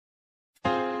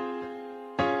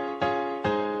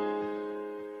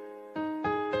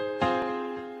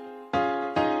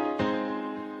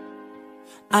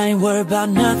I ain't worried about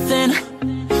nothing,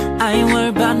 I ain't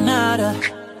worried about nada.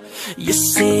 You're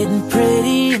sitting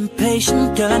pretty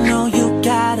impatient, girl, I know you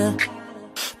gotta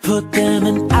put them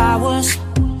in hours,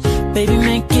 baby,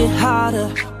 make it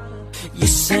harder. You're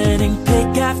sending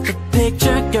pic after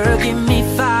picture, girl, get me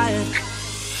fired.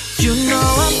 You know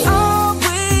I'm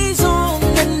always on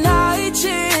the night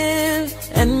shift,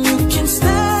 and you can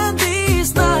stand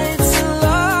these nights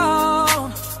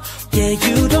alone. Yeah,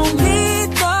 you don't need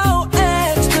no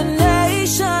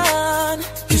explanation,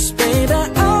 'cause baby,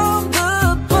 I'm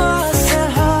the boss at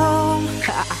home.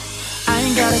 I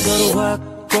ain't gotta go to work,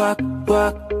 work,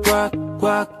 work, work,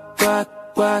 work, work,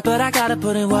 work, but I gotta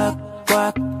put in work,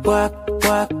 work, work,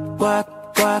 work, work,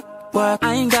 work, work.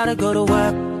 I ain't gotta go to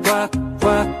work, work,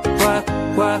 work, work,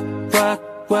 work, work,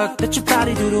 work. Let your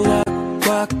body do the work,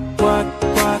 work, work,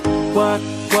 work, work,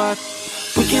 work.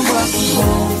 We can work from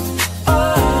home,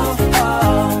 oh,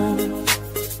 oh.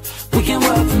 We can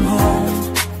work from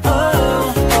home,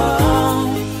 oh, oh.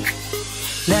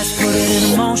 Let's put it in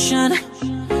motion,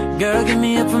 girl, give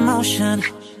me a promotion.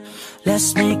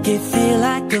 Let's make it feel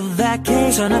like a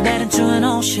vacation, turn a bed into an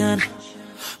ocean.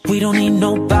 We don't need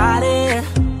nobody,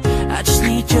 I just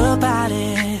need your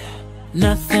body.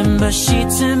 Nothing but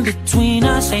sheets in between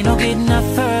us, ain't no getting up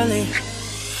early.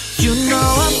 You know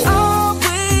I'm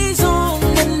always on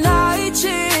the night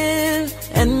shift,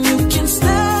 and you can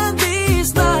stand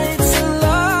these nights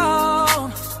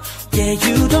alone. Yeah,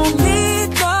 you don't need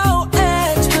no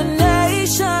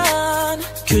explanation,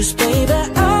 'cause baby,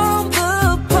 I'm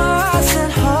the boss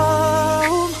at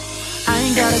home. I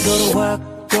ain't gotta go to work,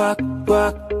 work,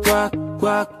 work, work,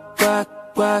 work, work,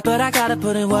 work, but I gotta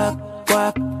put in work,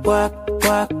 work, work,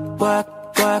 work, work,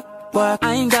 work, work.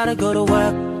 I ain't gotta go to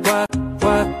work, work,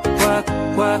 work, work,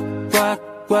 work, work,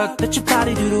 work. Let your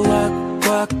body do the work,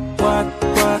 work, work,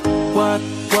 work, work,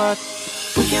 work.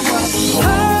 We can work from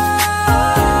home.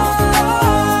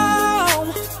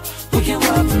 We can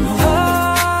work from home.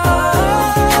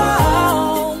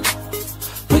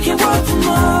 We can work from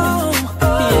home.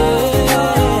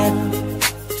 Yeah.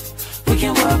 We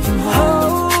can work from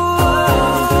home.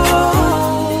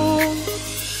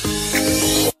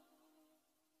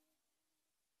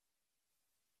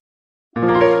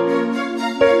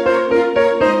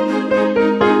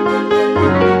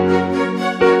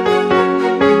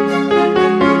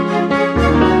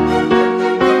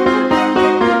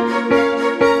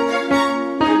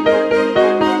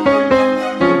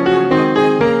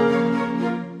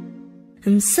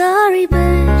 I'm sorry,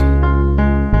 but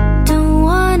don't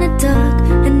wanna talk.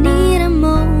 I need a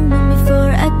moment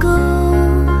before I go.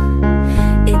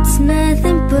 It's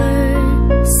nothing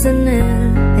personal.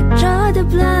 I draw the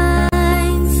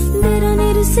blinds. They don't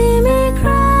need to see me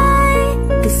cry,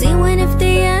 'cause even if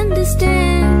they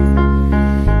understand,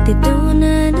 they don't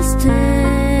understand.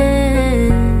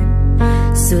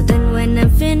 So then when I'm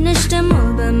finished, I'm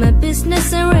all about my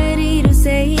business and ready to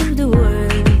save the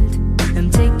world. I'm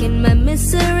taking my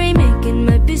misery, making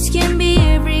my bitch can be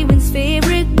everyone's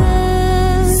favorite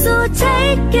girl. So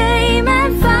take aim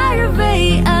and fire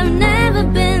away. I've never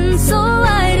been so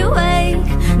wide awake.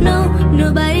 No,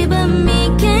 nobody but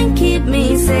me can keep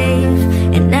me safe,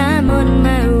 and I'm on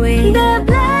my way. The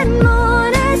blood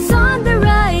moon is on the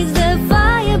rise, the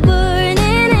fire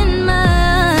burning in my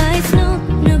eyes. No,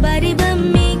 nobody but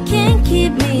me can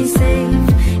keep me safe,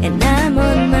 and I'm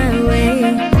on my way.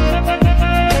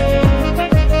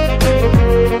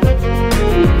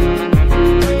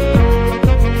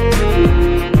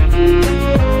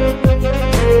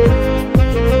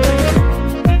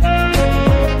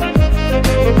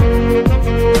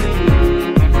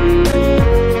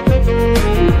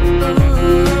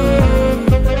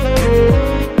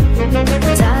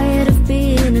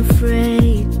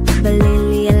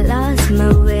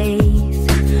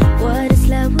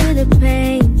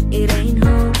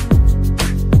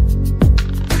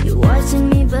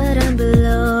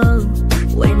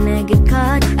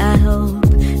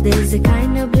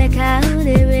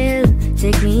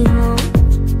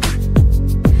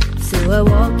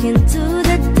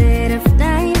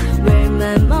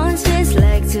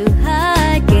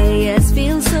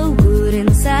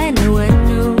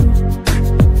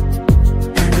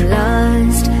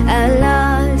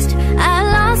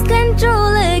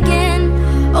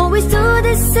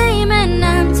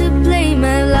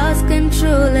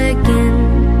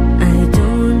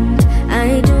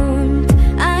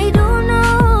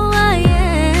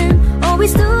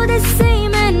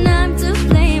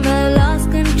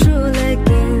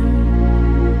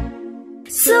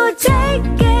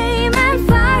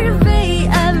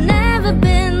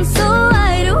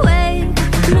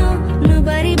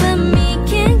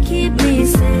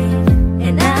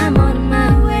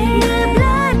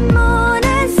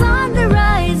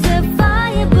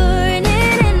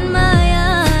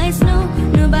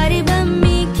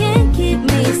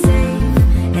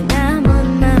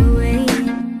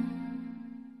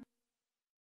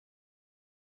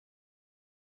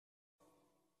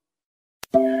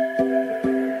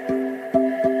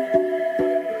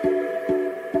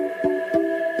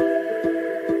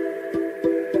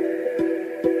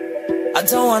 I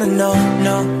don't wanna know,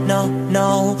 no, no,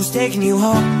 no, who's taking you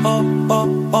home, oh,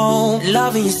 oh, oh.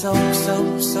 Loving you so,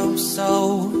 so, so,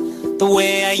 so, the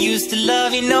way I used to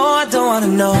love you. No, I don't wanna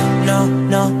know, no,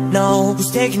 no, no, who's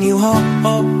taking you home,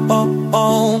 oh, oh,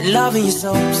 oh. Loving you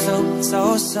so, so,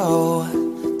 so, so,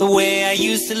 the way I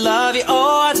used to love you.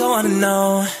 Oh, I don't wanna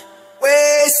know.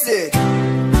 Wasted.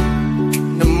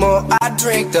 The more I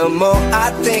drink, the more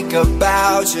I think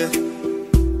about you.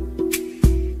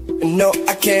 No,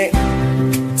 I can't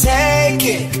take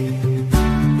it.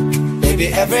 Baby,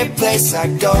 every place I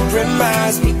go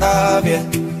reminds me of you.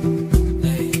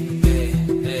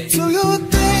 Do you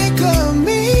think of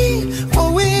me,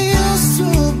 what we used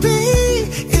to be?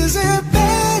 Is it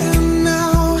better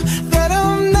now that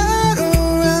I'm not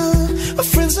around? My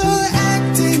friends are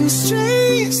acting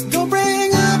strange, don't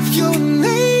bring up your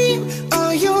name.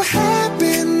 Are you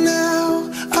happy now?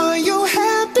 Are you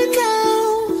happy now?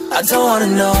 I don't wanna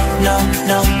know, no,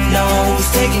 no, no, who's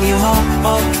taking you home,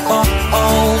 oh, oh,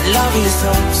 oh. Loving you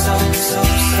so, so, so,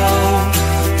 so,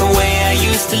 the way I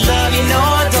used to love you. No,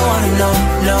 I don't wanna know,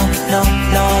 no, no,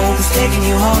 no, who's taking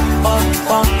you home, oh,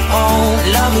 oh, oh.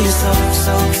 Loving you so,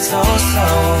 so, so, so,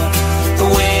 the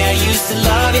way I used to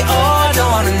love you. Oh, I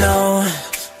don't wanna know.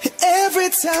 Every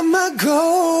time I go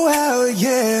out,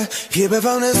 yeah, hear it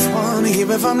from this one,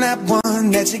 hear it from that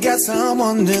one, that you got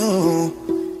someone new.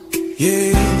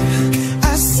 Yeah,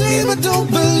 I see but don't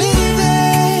believe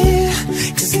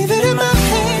it, 'cause even in my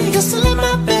head, you're still in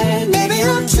my bed. Maybe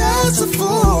I'm just a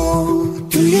fool.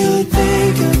 Do you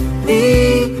think of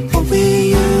me, what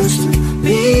we used to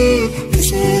be?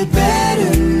 Is it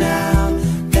better now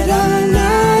that I'm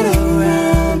not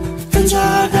around? Friends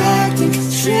are acting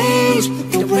strange,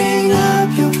 don't bring up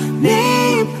your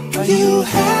name. Are you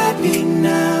happy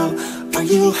now? Are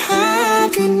you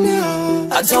happy now?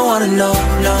 I don't wanna know,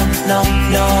 no, no,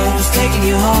 no, who's taking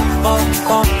you home, oh,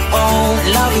 oh, oh.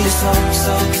 Loving you so,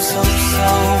 so, so, so,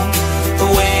 the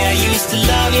way I used to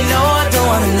love you. No, I don't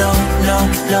wanna know, no,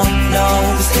 no, no,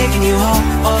 who's taking you home,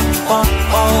 oh, oh,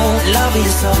 oh. Loving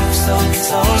you so, so,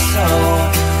 so, so,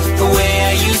 the way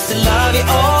I used to love you.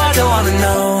 Oh, I don't wanna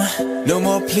know. No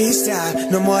more please stop,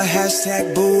 no more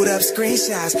hashtag booed up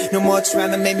screenshots. No more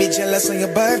trying to make me jealous on your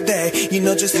birthday. You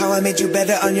know just how I made you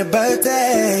better on your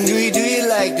birthday. Do you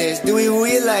like this? Do we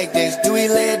like this? Do we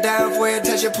lay it down for you,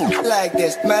 touch your poop like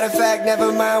this? Matter of fact,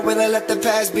 never mind, will I let the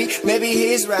past be? Maybe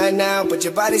he's right now, but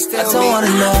your body's still me. I don't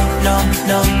wanna know, no,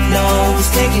 no, no,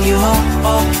 who's taking you home,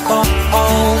 oh, oh,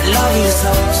 oh. Loving you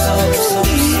so, so, so,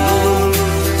 so,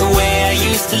 the way I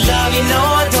used to love you. No,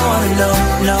 I don't wanna know,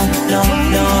 no, no,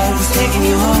 no, who's taking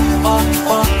you home, oh,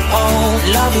 oh, oh.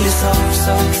 Loving you so,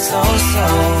 so, so, so,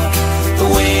 the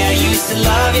way I used to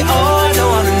love you. Oh, I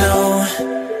don't wanna know.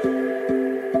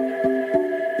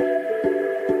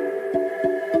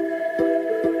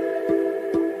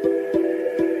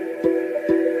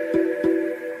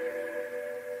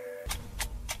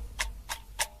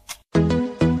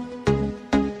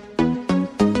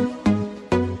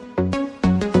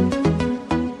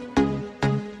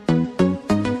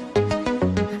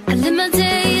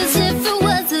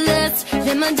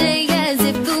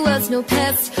 No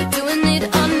past, doing it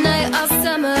all night, all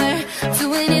summer,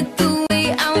 doing it the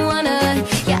way I wanna.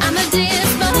 Yeah, I'ma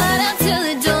dance my heart out till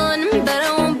the dawn, but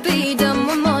I won't be done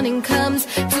when morning comes.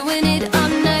 Doing it all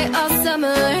night, all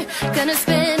summer, gonna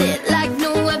spend it like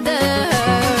no other.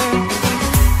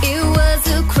 It was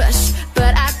a crush,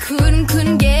 but I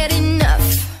couldn't get enough.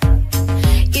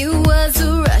 It was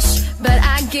a rush, but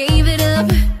I gave it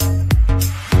up.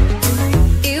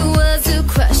 It was a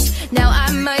crush, now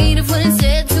I might have went and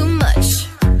said too much,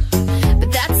 but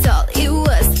that's all it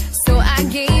was, so I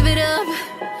gave it up.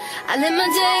 I live my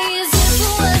day as if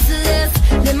it was the last,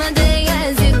 live my day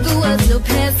as if there was no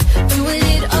past. Doing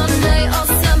it all night, all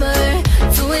summer,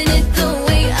 doing it the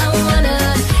way I wanna.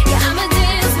 Yeah, I'ma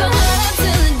dance my heart out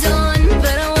till the dawn,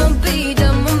 but I won't be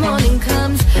done when morning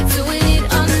comes. Doing it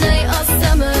all night, all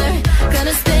summer,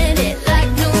 gonna spend it like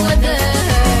no other.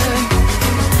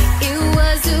 It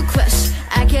was a crush,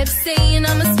 I kept saying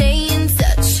I'ma stay in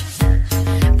touch,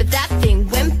 but that thing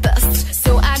went bust,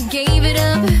 so I gave it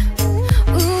up.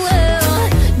 Ooh, well,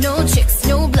 no tricks,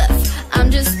 no bluff, I'm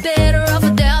just better off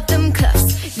without them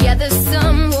cuffs. Yeah, the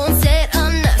sun won't set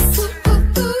on us.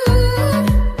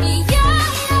 Yeah.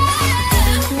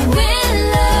 When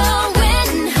low, when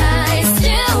high,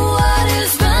 still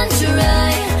waters run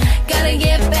dry. Gotta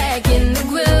get back in the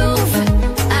groove,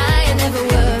 I never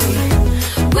worry.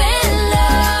 When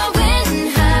low, when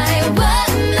high, what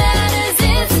matters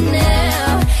is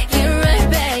now. Get right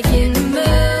back in the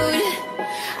mood.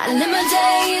 I live my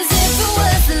day as if it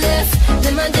was the last,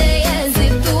 live my day as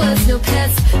if there was no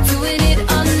pets. Doing it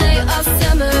all night, all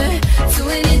summer.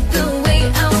 Doing it the way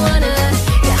I wanna.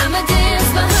 Yeah, I'ma dance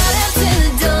my heart out till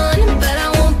the dawn, but I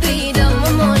won't be done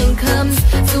when morning comes.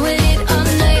 Doing it all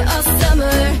night, all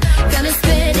summer. Gonna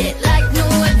spend it like no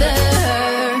other.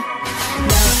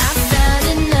 Now I found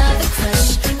another crush.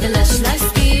 The lush life's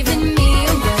giving me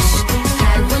a rush.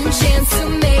 Had one chance to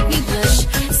make me blush.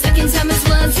 Second time is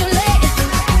one too late.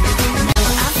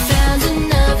 Now I found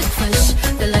another crush.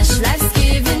 The lush life's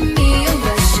giving me a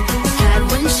rush. Had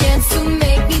one chance to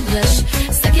make me blush.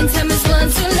 Second time is one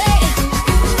too late.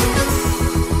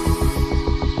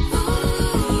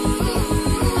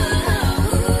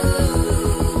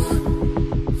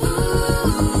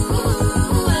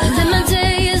 Live my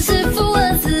day as if it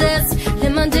was the last.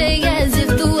 Live my day as if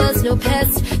there was no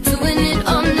past. Doing it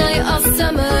all night, all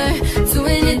summer.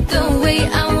 Doing it the way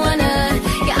I wanna.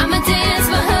 Yeah, I'ma dance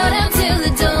my heart out till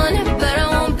the dawn, but I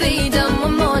won't be done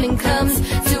when morning comes.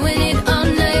 Doing it all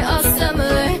night, all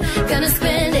summer. Gonna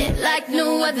spend it like no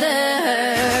other.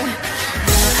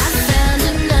 Now I found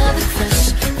another crush.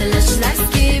 The lush life's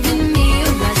giving me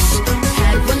a rush.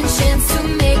 Had one chance to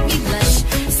make me blush.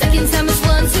 Second time is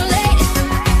one too late.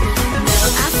 Now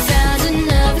I found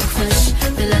another crush.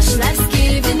 The lush life's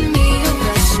giving me a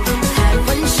rush. Had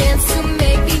one chance to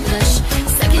make me blush.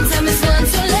 Second time is one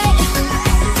too late.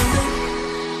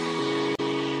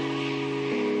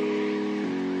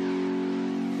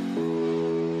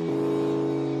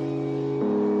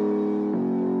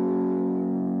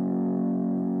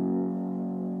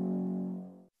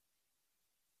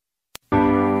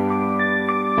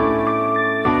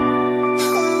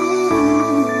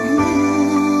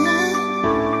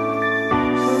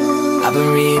 I've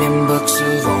been reading books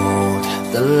of old,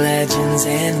 the legends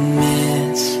and the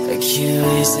myths.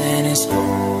 Achilles and his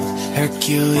gold,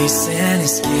 Hercules and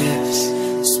his gifts,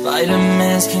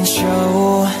 Spider-Man's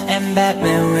control, and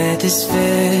Batman with his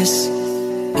fists.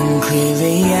 And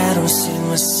clearly I don't see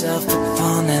myself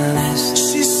upon that list.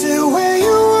 She said, where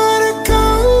you wanna go?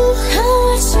 How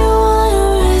much you wanna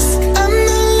risk? I'm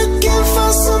not looking for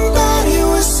somebody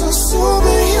with some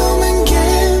superhuman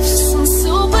gifts, Some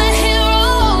superhero.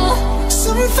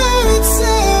 some fairy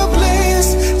tale bliss,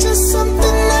 just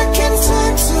something I can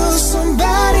turn to,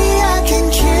 somebody I can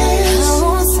kiss. I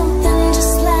want something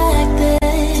just like this.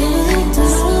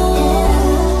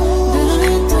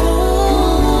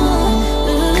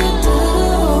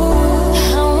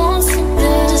 I want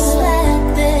something just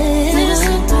like this.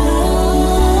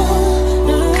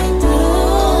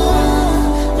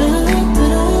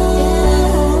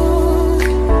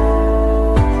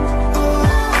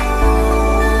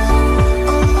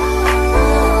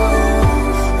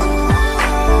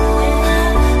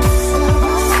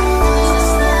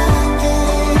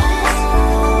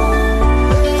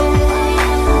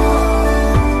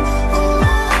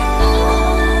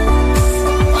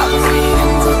 I've been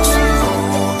reading books of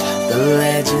old, the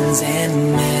legends and the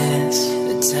myths,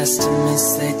 the testaments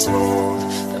they told,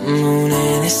 the moon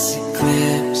in its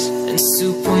eclipse, and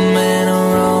Superman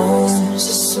arose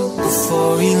a suit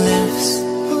before he lives.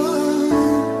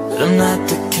 But I'm not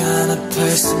the kind of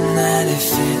person that it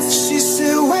fits. She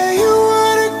said, where you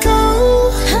wanna go?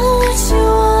 How much you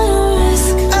wanna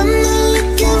risk? I'm not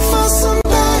looking for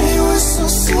somebody with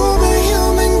some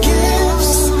superhuman gifts,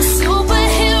 Some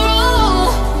superhero.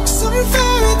 some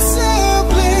fairy tale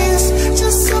bliss,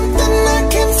 just something I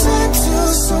can turn to,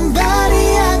 somebody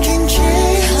I can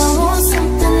kiss. I want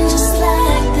something just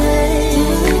like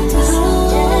this.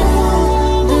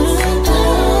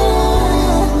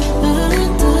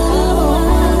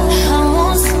 I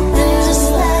want something just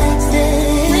like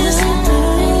this.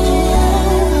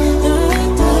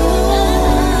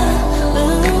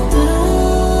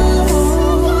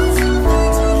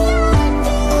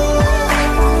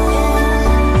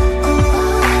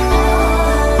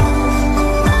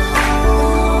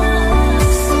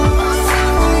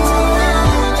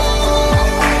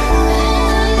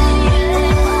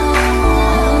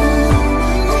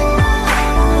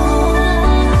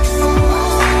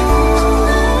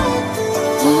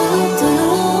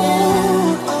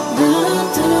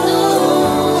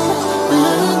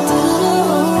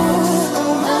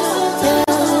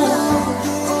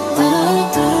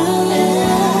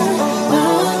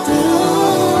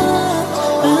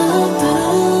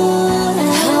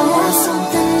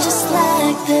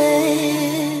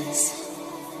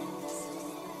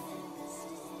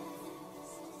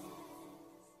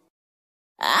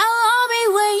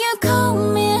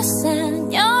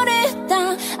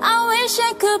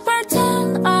 could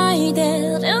pretend I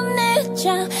didn't need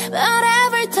ya, but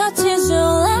every touch is your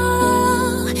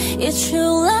love. It's true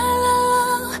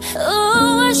love.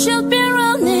 Ooh, I should be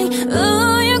running.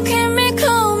 Ooh, you can't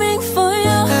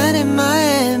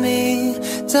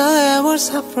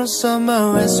flowers up from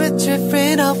somewhere, sweet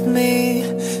dripping off me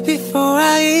before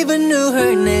I even knew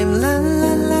her name. La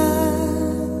la la,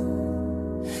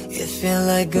 it felt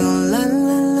like oh la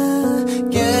la la,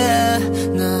 yeah,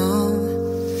 no.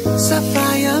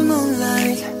 Sapphire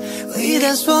moonlight, we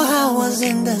danced for hours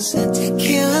in the sun,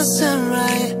 tequila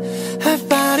sunrise. Her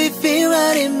body feel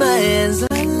right in my hands.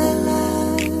 La la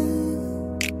la,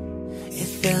 it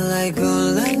felt like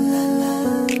oh la la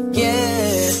la, yeah.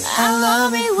 I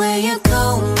love it when you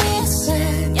call me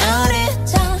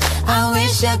señorita. I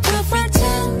wish I could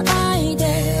pretend I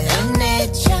didn't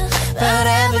need ya, but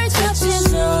every touch is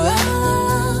true, la la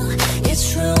la. It's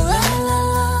true, la la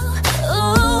la.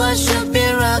 Ooh, I should be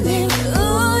running.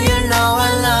 Ooh, you know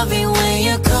I love it when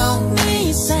you call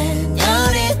me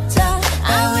señorita.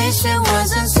 I wish it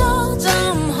wasn't so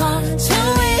damn hard to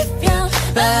leave ya,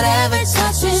 but every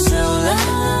touch is true, la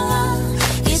la la.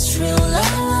 It's true, la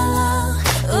la la.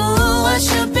 Ooh, I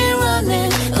should be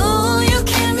running. Ooh, you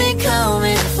keep me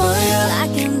coming for you.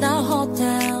 Like in the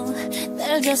hotel,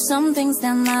 there's just some things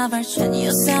that never change.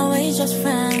 You say we just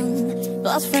friends,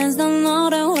 but friends don't know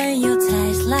the way you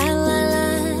taste. La la la.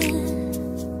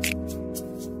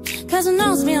 Cause it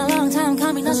knows me a long time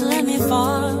coming, doesn't let me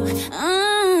fall.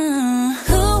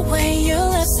 The way you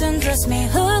listen, trust me,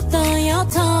 hooked on your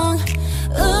tongue.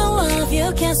 Ooh, love you,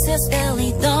 kisses,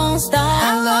 belly, don't stop.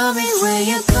 I love it when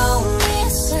you call me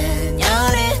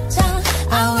señorita.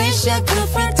 I wish I could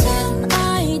pretend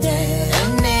I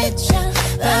didn't need ya,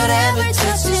 but every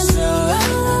touch is true, la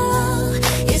la la.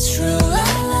 It's true, la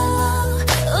la la.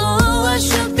 Ooh, I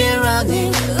should be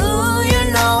running. Ooh, you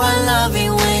know I love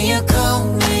it when you call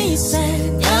me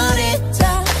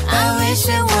señorita. I wish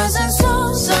it wasn't so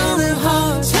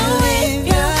hard to leave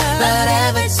ya, but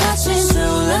every touch is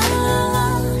true, la la la.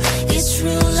 It's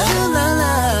true, la la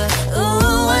la.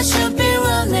 Ooh, I should be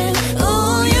running.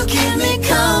 Ooh, you keep me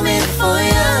coming for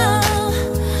ya.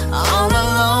 All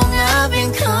along I've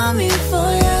been coming for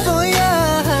ya,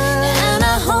 and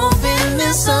I hope it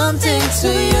means something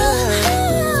to you.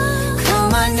 Call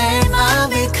my name, I'll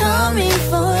be coming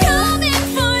for ya,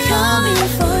 coming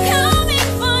for ya,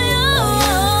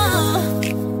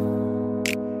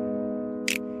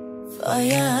 for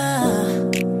ya.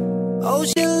 Oh,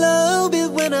 she love it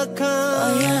when I come.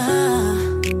 Oh, yeah.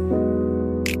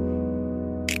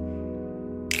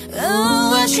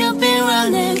 Oh, I should be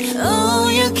running. Oh,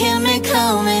 you keep me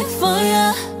coming for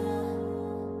ya.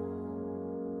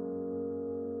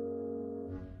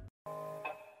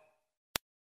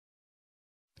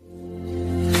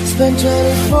 Spent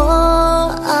 24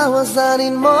 hours, I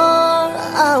need more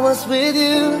hours with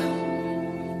you.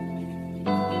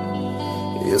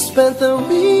 You spent the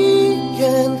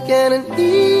weekend getting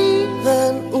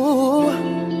even, ooh.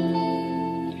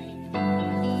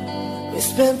 We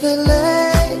spent the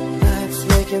late nights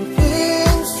making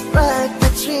things right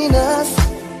between us.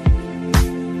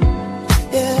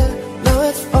 Yeah, now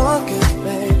it's all good,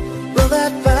 babe. Roll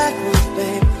that backwards,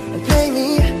 babe, and play me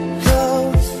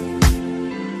close.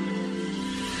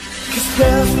 Cause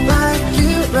girls like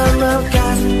you run round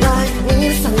guys like me.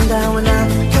 Sundown when I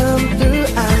come through,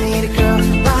 I need a girl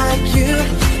like you.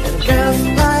 And girls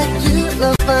like you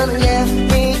love fun, yeah,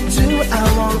 me too. I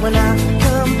want when I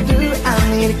come through, I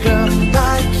need a girl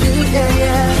like you, yeah,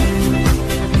 yeah.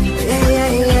 Yeah,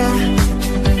 yeah, yeah.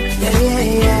 Yeah, yeah,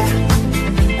 yeah.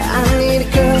 I need a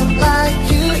girl like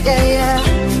you, yeah, yeah.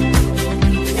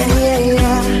 Yeah, yeah,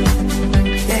 yeah.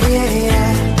 Yeah, yeah,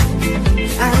 yeah.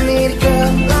 I need a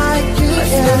girl like you, yeah.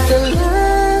 I spent the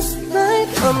last night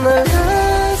on the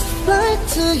last flight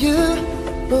to you.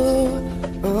 Ooh,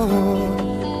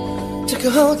 ooh. Took a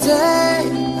whole day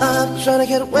up, trying to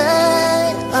get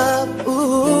way up.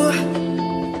 Ooh,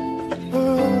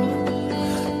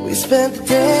 ooh. We spent the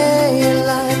day in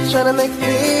life trying to make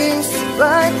things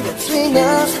right between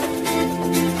us.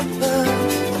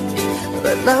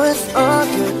 But now it's all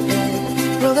good,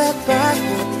 babe. Roll that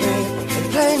backward, babe, and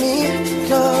play me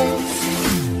close.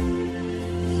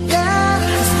 Yeah,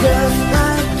 'cause girls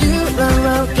like you run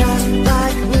round guys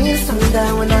like me.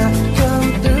 Sundown when I come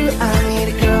through, I need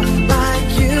a girl like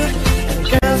you. And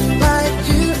girls like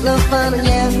you love fun,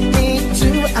 yeah, me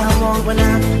too. I want when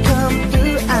I come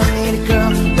through, I need a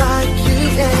girl like you,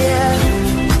 yeah, yeah.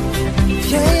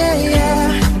 Yeah, yeah, yeah.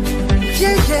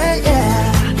 Yeah, yeah, yeah.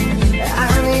 I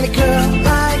need a girl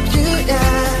like you,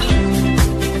 yeah.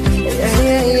 Yeah,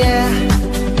 yeah, yeah.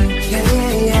 Yeah,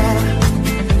 yeah, yeah.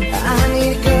 I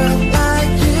need a girl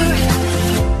like you.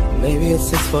 Maybe it's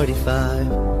 6:45.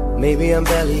 Maybe I'm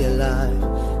barely alive.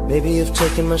 Maybe you've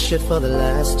taken my shit for the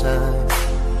last time.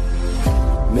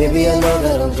 Maybe I know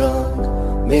that I'm drunk.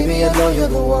 Maybe I know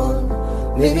you're the one.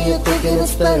 Maybe you're thinking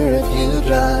it's better if you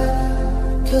drive.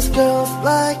 'Cause girls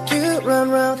like you run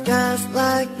around with guys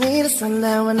like me. The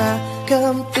sundown when I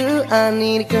come through, I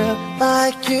need a girl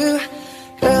like you.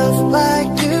 Girls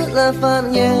like you love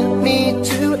fun, yeah, me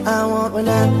too. I want when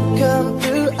I come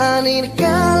through, I need a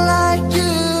girl like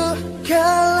you.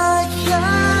 Girl like you.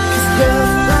 'Cause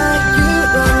girls like you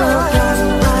run around with guys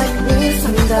like me. The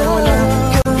sundown when I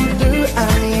come through, I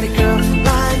need a girl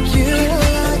like you.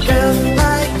 Girls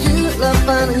like you love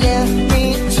fun, yeah, me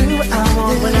too. I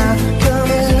want when I come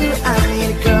through, I need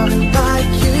a girl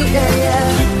like you, yeah, yeah.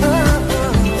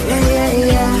 Yeah, yeah,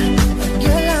 yeah.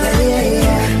 Girl like yeah,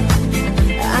 yeah.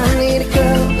 I need a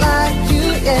girl like you,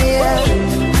 yeah, yeah.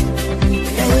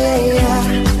 Yeah, yeah, yeah.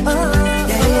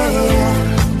 Yeah, yeah, yeah.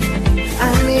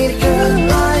 I need a girl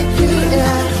like you,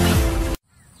 yeah.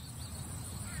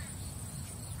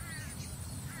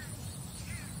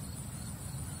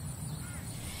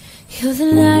 You're the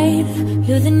night,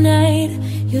 you're the night,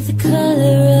 you're the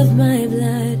color of my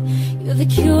blood. You're the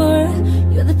cure,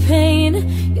 you're the pain,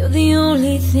 you're the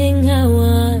only thing I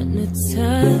wanna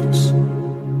touch.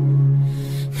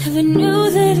 Never knew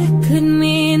that it could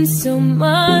mean so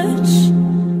much,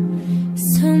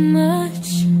 so much.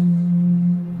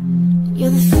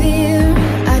 You're the fear,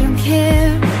 I don't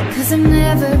care, 'cause I've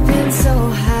never been so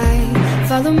high.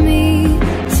 Follow me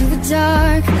to the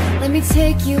dark, let me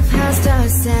take you past our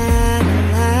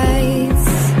satellites.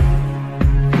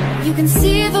 You can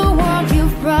see the world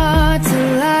you've brought to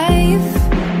life,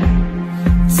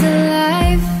 to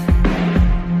life.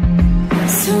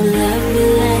 So love me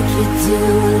like you do,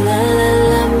 la la,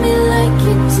 love me like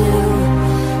you do.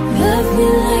 Love me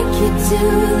like you do,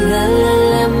 la la,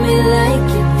 love me like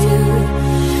you do.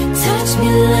 Touch me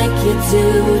like you do,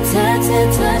 ta ta,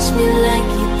 touch me like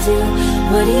you do.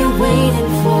 What are you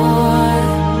waiting for?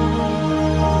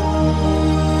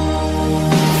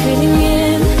 Fading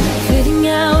in, fading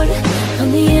out, on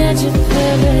the edge of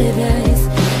paradise.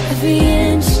 Every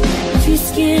inch of your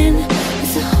skin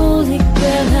is a holy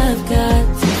grail I've got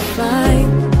to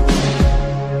find.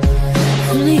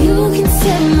 Only you can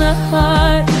set my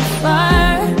heart on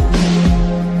fire,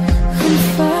 on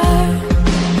fire.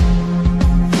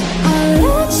 I'll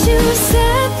let you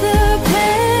set the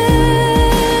pace,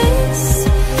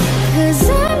 'cause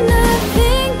I'm not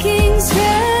thinking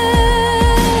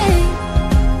straight.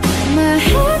 My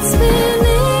head's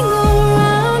spinning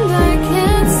around, I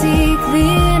can't see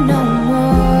clear no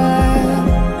more.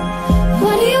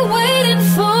 What are you waiting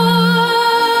for?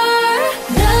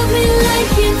 Love me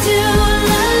like you do,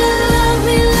 la la, love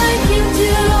me like you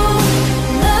do.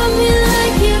 Love me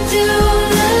like you do,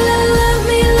 la la, love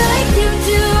me like you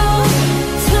do.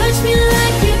 Touch me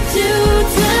like you do,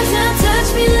 ta ta, touch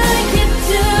me like you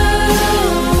do.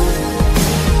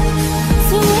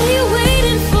 So what are you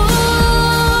waiting for?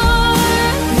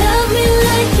 Love me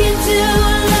like you do,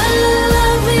 la la,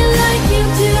 love me like you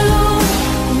do.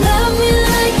 Love me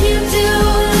like you do,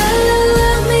 la la,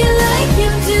 love me like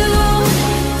you do.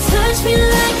 Touch me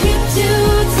like you do,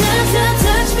 ta ta,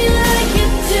 touch me like you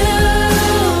do.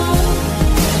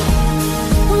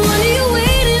 What are you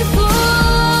waiting for?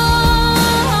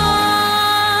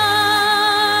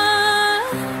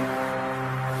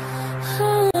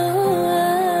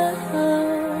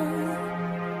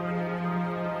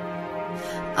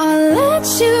 I'll let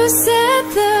you set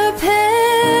the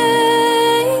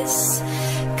pace,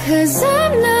 'cause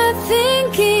I'm not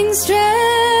thinking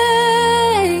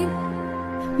straight.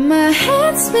 My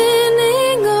head's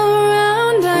spinning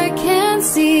around, I can't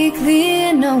see clear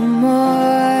no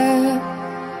more.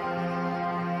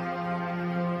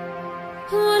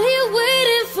 What are you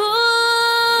waiting for?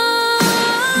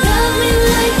 Love me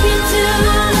like you do,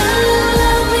 la la,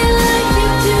 love me like you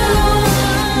do.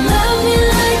 Love me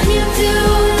like you do,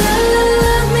 la la,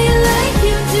 love me like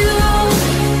you do.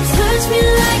 Touch me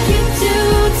like you do,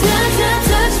 ta ta,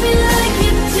 touch me like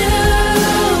you do.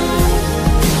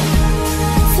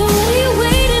 So what are you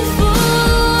waiting for?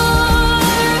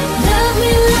 Love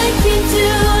me like you do,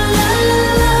 la la,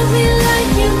 love me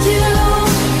like you do.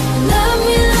 Love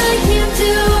me like you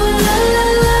do, la la,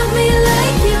 love me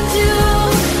like you do.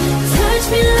 Touch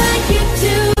me like you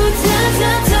do, ta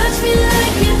ta, touch me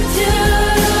like you do.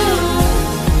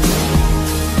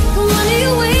 What are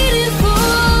you waiting for?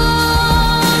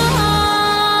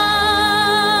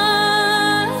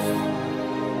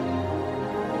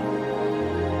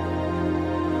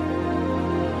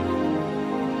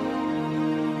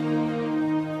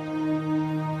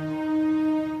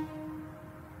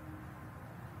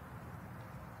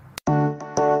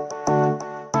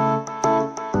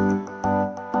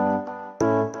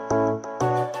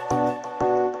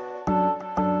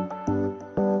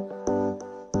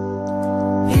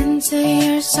 Into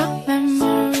years of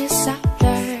memories I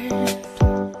blur.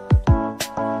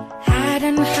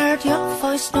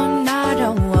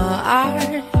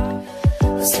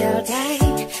 till day.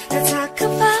 Let's talk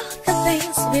about the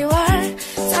things we were,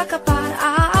 talk about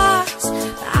us,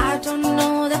 but I don't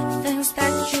know the things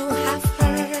that you have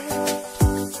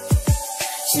heard.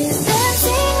 She's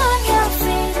dancing on your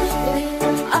feet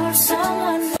with our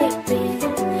someone weeping.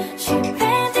 She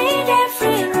painted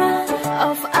every row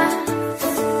of us.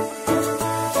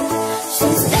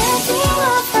 She's taking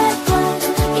off her clothes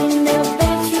in the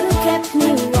bed you kept me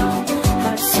warm,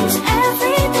 but she's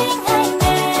everything I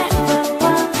never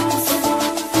was.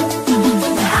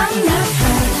 I'm not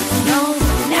her, no,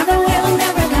 never will,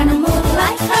 never gonna move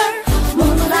like her,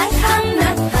 move like I'm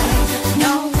not her,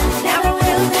 no, never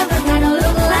will, never gonna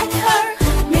look like her,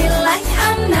 be like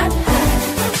I'm not her,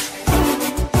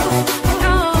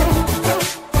 no,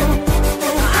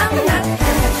 I'm not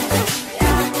her,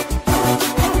 yeah.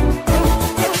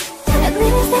 At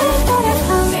least that's what I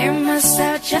found. Me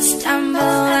myself just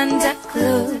stumble under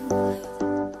glue.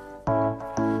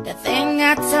 The thing I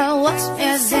thought was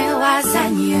missing was I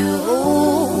knew.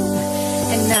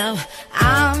 And now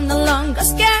I'm no longer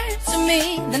scared to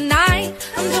meet the night.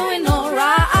 I'm doing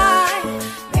alright.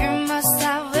 Me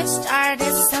myself, we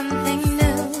started something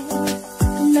new.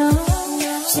 No,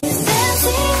 she's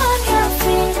dancing on your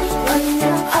feet when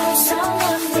you are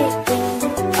someone weeping.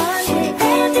 She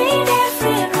painted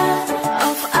every row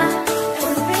of us.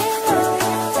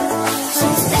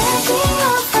 She's taking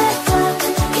off her clothes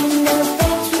in the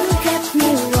bed you kept me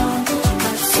warm,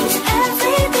 but she's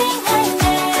everything I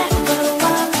never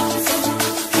was.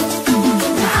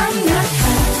 I'm not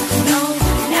her, no,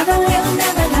 never will,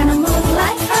 never gonna move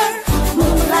like her,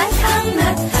 move like I'm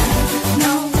not her,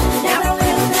 no, never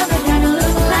will, never gonna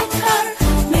look like her,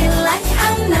 be like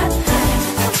I'm not her,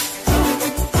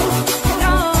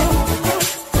 no,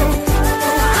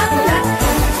 I'm not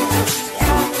her,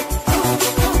 yeah.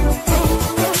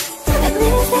 At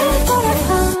least that's what I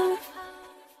found.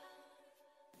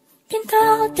 Been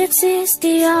told that it's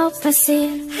the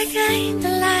opposite. I kinda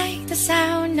like the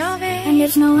sound of it, and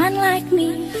there's no one like me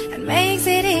that makes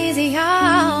it easier.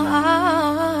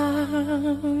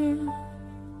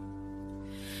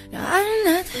 No, I'm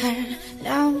not her,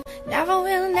 no, never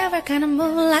will, never gonna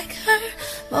move like her,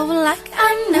 move like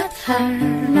I'm not her,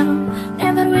 no,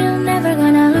 never will, never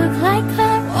gonna look like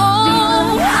her,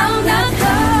 oh, I'm not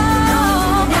her,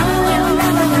 never will,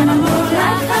 never gonna move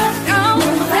like her, no,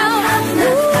 no, I'm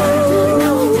not her,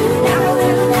 no, never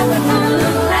will, never gonna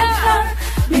look like her,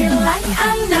 be like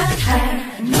I'm not her,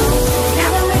 no,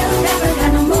 never will, never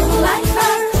gonna move like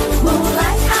her, move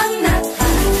like I'm not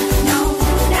her, no,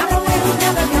 never will,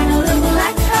 never gonna look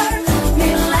like her, be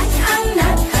like I'm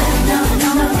not her, no,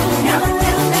 no, never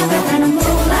will, never gonna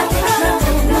move like her,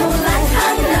 move like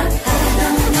I'm not her, no,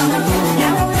 no,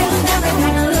 never will, never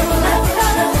gonna look like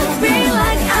her, be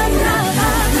like I'm not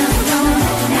her, no, no,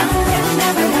 never will,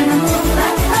 never gonna move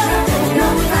like her,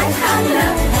 move like I'm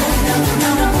not her, no,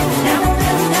 no, never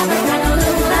will, never gonna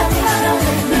look like her,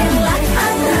 be like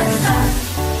I'm not her.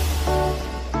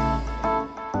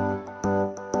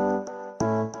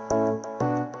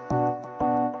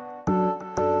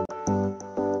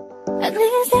 At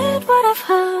least that's what I've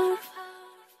heard.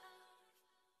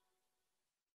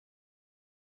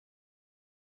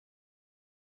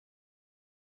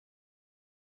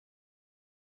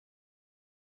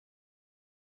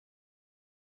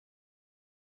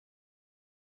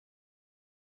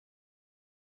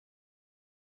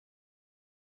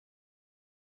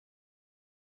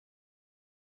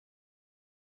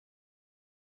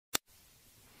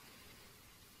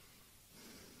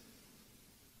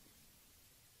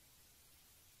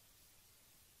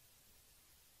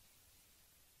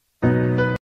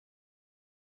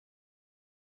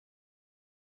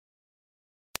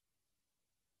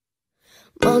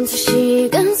 먼지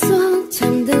시간 속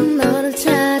잠든 너를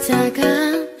찾아가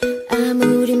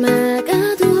아무리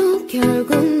막아도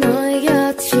결국 너의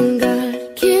곁인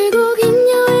걸 길고 긴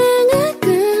여행을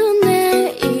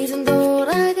끝내 이젠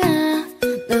돌아가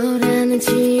너라는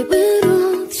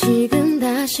집으로 지금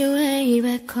다시 way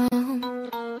back home.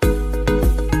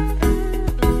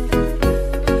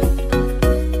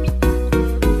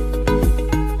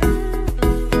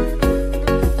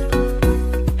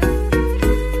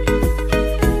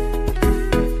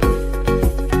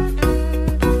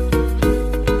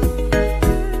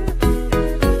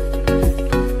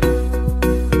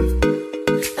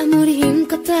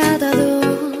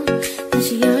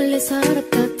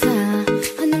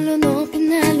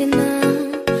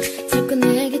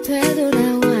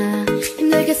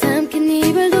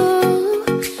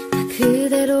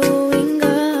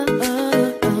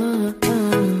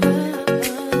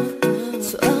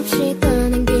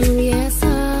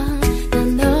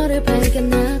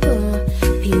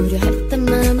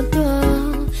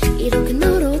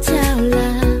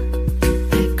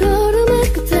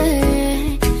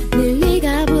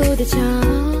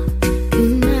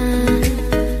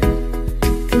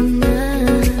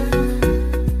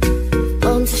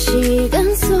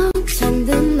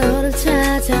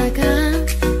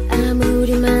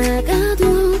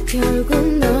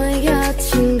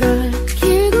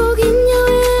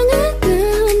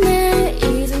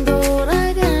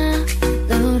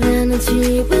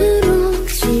 집으로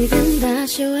지금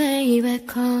다시 way back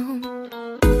home.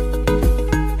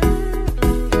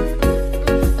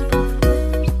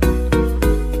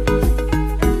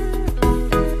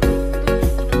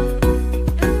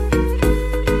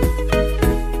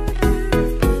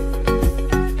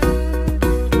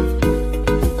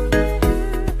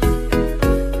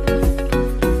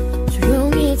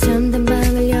 조용히 잠든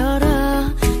방을 열어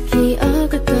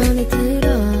기억을 꺼내 들어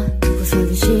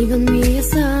부서진 시간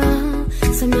위에서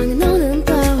선명히 너는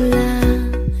떠올라.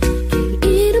 그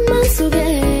이름만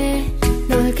속에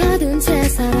널 가둔 채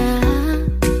살아.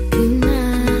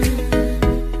 그만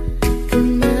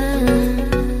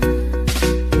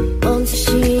멈춘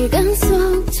시간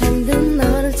속 잠든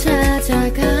너를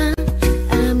찾아가.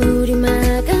 아무리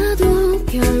막아도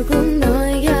결국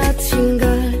너의 곁인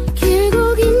걸.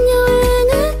 길고 긴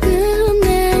여행을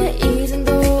끝내 이젠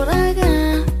돌아가.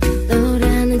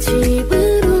 너라는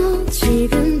집으로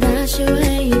지금 다시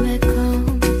way back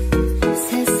home.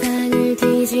 세상을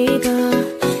뒤집어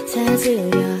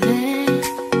찾으려 해.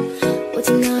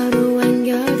 오직 너로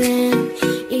연결된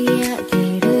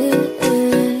이야기를.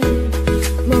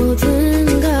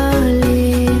 모든 걸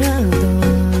잃어도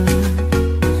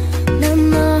난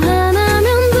너 하나면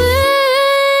돼.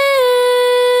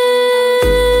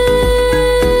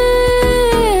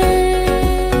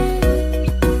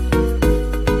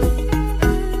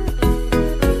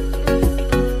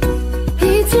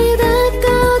 빛이 다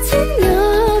꺼진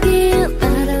여기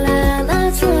나를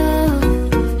안아줘.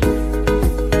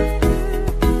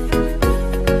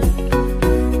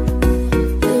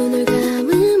 눈을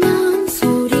감으면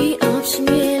소리 없이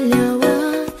밀려와.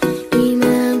 이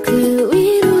마음 그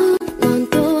위로 넌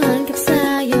또 한 겹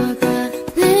쌓여가.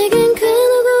 내겐 그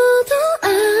누구도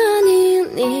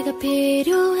아닌 네가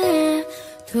필요해.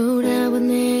 돌아와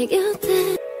내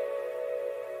곁에.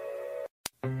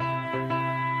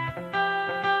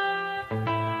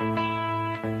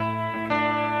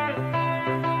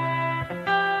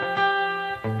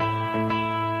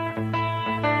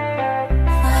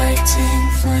 Lighting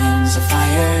flames of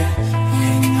fire,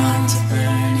 hanging on to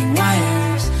burning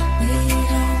wires. We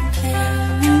don't care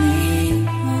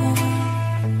anymore.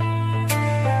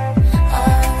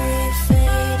 Are we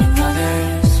fading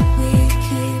lovers? We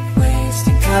keep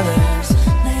wasting colors.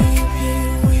 Maybe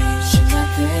we should let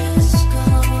this go.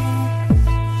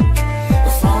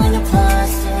 We're falling apart,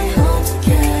 still we hold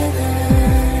together.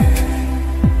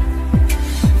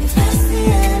 We've passed the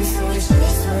end, so we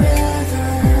chase forever.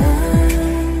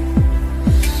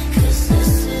 'Cause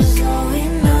this is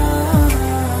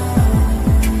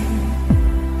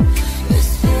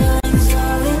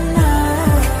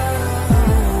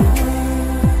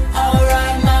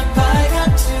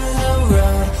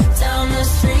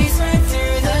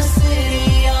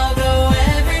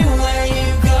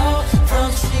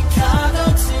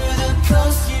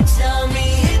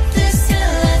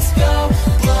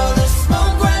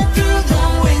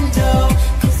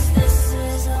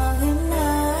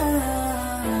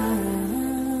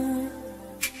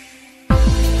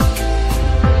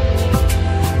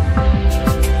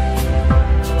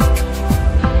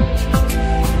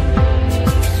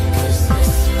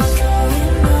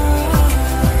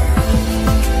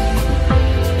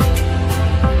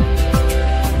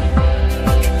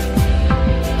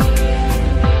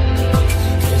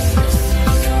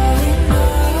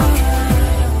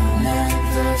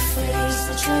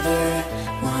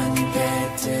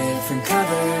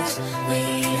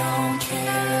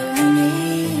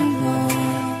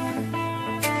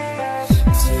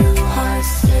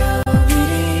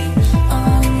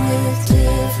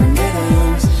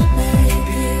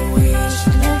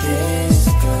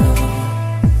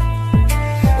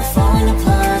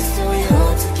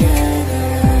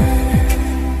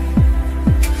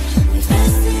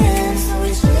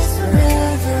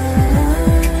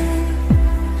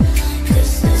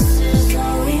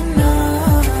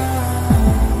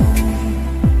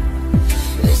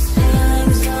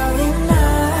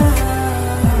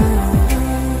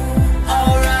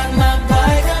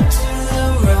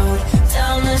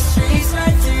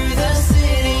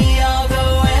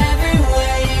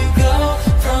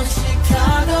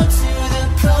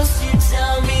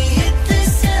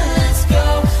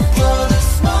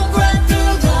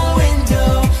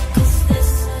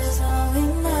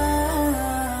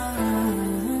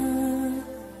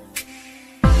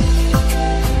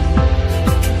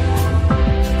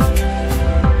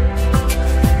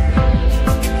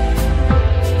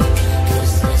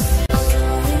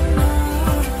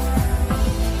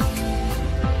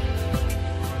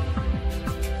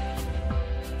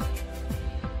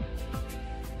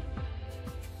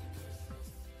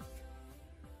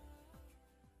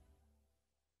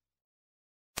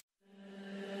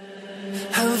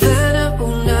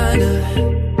na.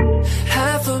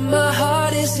 Half of my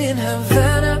heart is in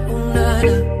Havana, ooh na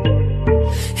na.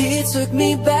 He took me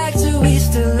back to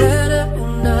East Atlanta,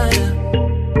 ooh na na.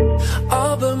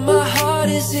 Oh, but my heart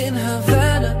is in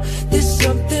Havana. There's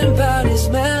something about his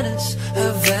manners,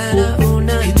 Havana, ooh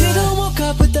na na. He didn't walk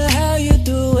up, what the hell you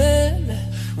doing?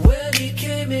 When he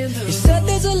came in the room, he said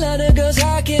there's a lot of girls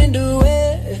I can do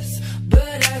with,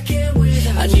 but I can't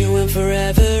win. I knew him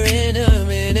forever in a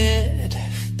minute.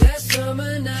 That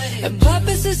summer night, and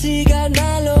Papa says he got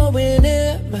Nilo in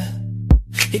him.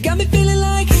 He got me feeling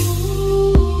like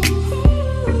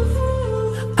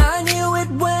I knew it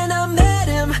when I met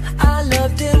him. I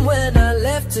loved him when I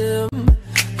left him.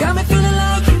 Got me feeling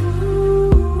like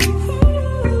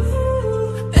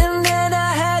and then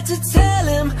I had to tell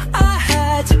him I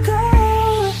had to go.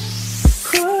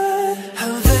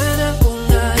 Havana, ooh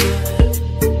na na.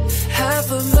 Half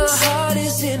of my heart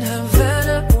is in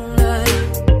Havana, ooh na na.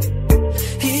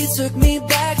 He took me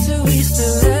back to East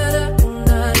Atlanta, ooh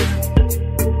na na.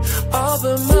 Oh,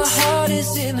 but my heart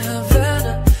is in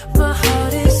Havana. My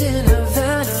heart is in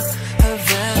Havana,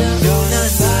 Havana. Gonna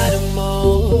fight 'em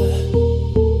all.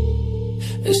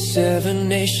 The Seven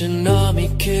Nation Army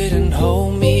couldn't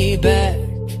hold me back.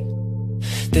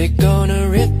 They're gonna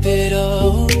rip it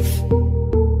off,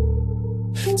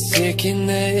 taking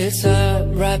their time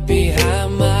right behind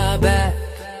my back.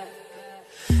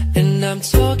 And I'm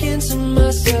talking to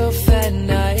myself at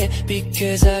night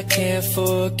because I can't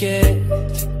forget.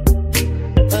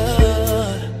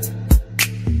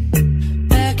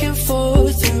 Back and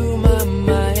forth through my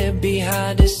mind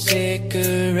behind a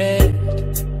cigarette.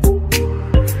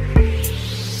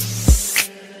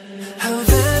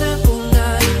 Havana, ooh na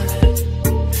na.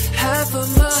 Half of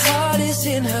my heart is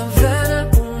in Havana,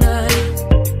 ooh na na.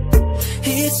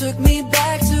 He took me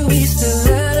back to East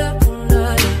Atlanta, ooh na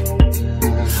na.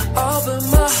 Oh, but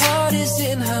my heart is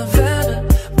in Havana.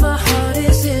 My heart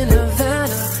is in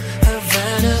Havana,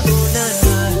 Havana, ooh na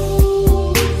na.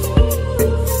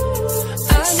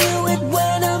 I knew it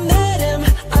when I met him.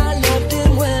 I loved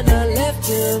him when I left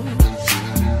him.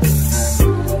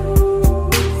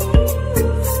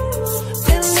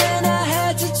 And then I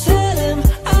had to tell him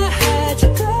I had to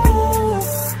go.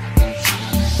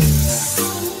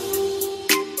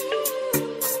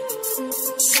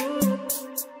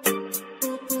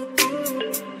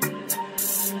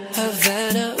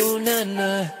 Havana, ooh na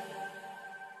na.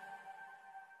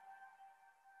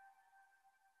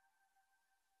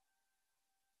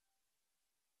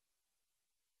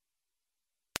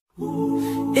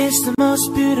 It's the most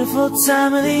beautiful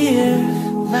time of the year.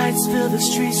 Lights fill the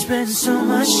streets, spreading so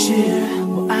much cheer.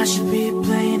 Well, I should be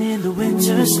playing in the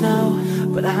winter snow,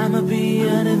 but I'ma be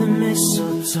under the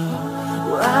mistletoe.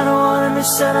 Well, I don't wanna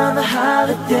miss out on the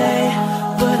holiday,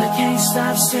 but I can't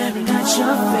stop staring at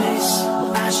your face.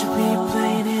 Well, I should be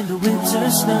playing in the winter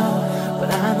snow, but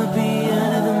I'ma be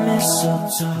under the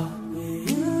mistletoe.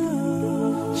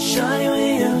 Shawty with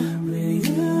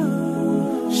you,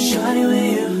 shawty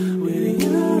with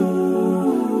you,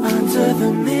 under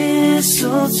the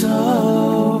mistletoe,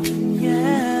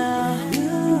 yeah.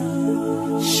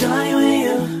 Shawty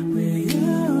with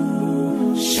you,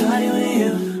 shawty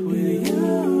with you,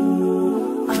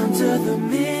 under the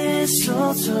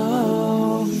mistletoe.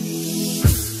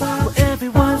 Well,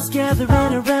 everyone's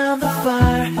gathering around the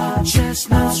fire,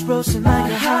 chestnuts roasting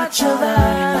like a hot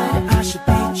July. I should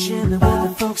be chilling with the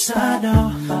folks I know,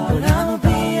 but I'ma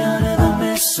be under the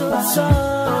mistletoe.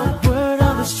 Word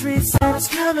on the streets that it's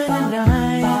coming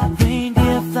tonight.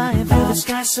 Reindeer flying through the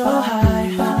sky so high,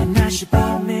 and I should be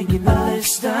making the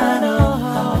list, I know,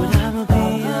 but I'ma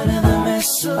be under the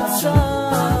mistletoe.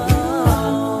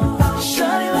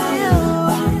 Shawty with you,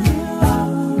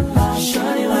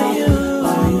 shawty with you,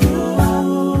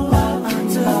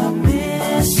 under the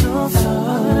mistletoe,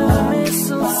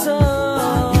 mistletoe.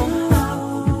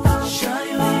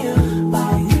 Shawty with you,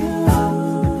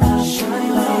 shawty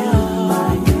with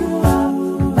you,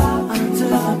 under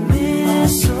the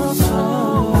mistletoe.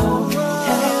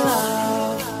 Hey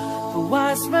love, the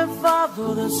wise men follow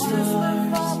the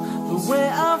stars, the way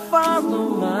I follow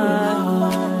my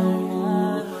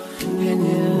heart, and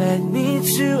it led me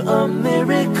to a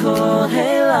miracle.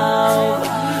 Hey love,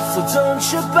 so don't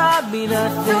you buy me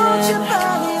nothing,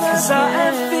 'cause I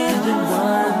am feeling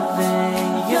one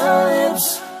thing. Your lips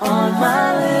on my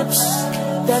lips,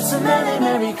 that's a Merry,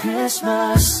 Merry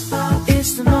Christmas.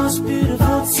 It's the most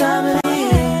beautiful time of the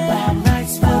year.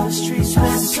 Lights fill the streets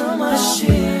with so much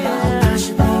cheer. I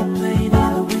should be playing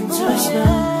in the winter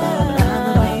snow, but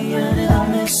I'ma be under the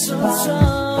mistletoe.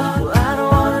 Well, I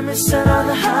don't wanna miss out on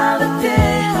the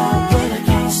holiday, but I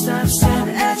can't stop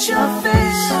staring at your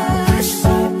face. I should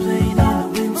be playing in the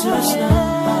winter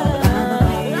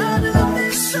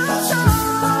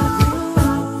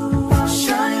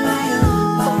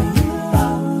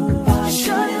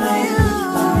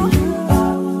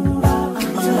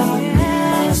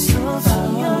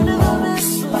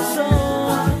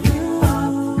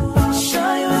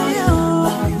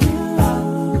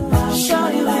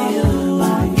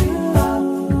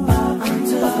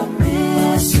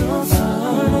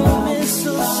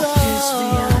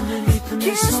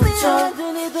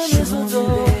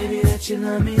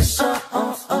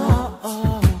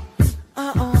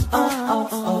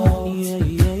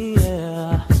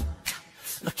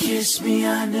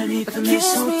beneath the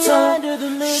mistletoe.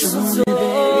 Show me,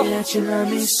 baby, that you love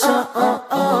me so.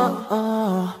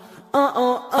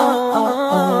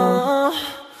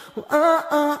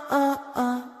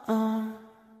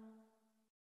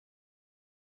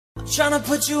 I'm tryna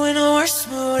put you in a worse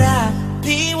mood. I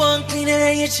P1 cleaner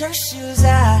than your church shoes.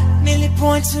 I nearly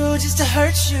 .2 just to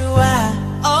hurt you.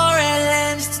 I all red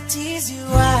land just to tease you.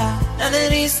 None of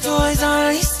these toys are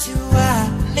leased to.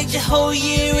 Make your whole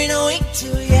year in a week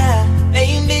too. Yeah,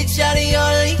 main bitch out of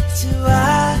your league too.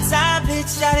 Side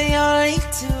bitch out of your league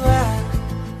too.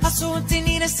 I saw what they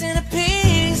need a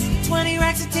centerpiece. 20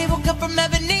 racks of table cut from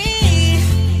ebony.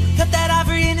 Cut that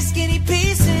ivory into skinny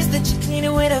pieces. That you clean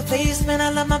it with a face, man, I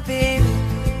love my baby.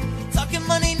 Talking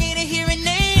money, need a hearing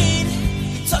aid.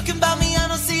 Talking about me, I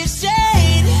don't see a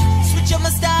shade. Switch up my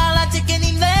style, I take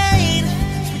any lane.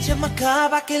 Switch up my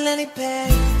car, I kill any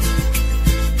pain.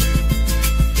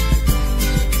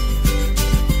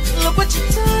 Look what you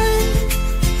done.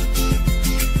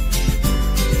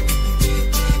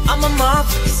 I'm a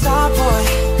motherfucking star boy.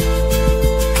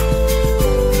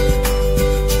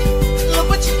 Look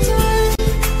what you done.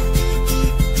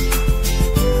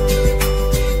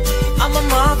 I'm a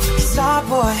motherfucking star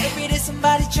boy. Every day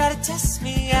somebody try to test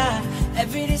me, yeah.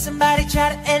 Every day somebody try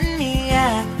to end me,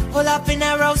 yeah. Pull up in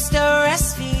that roadster,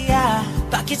 arrest me, yeah.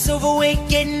 Pockets overweight,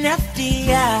 getting hefty,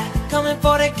 yeah. Coming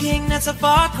for the king, that's a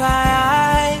far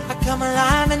cry. I come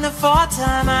alive in the fall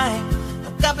time.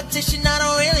 No competition, I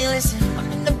don't really listen.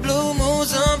 I'm in the blue moon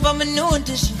zone, I'm a new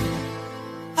edition.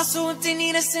 I saw if they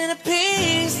need a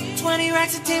centerpiece. 20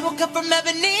 racks of table cut from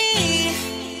ebony.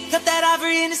 Cut that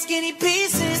ivory into skinny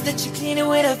pieces. That you clean it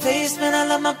with a face, man, I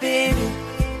love my baby.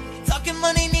 Talking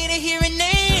money, need a hearing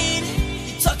aid.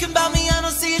 You talking about me, I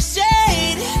don't see a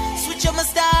shade. Switch up my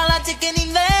style, I take any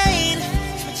lane.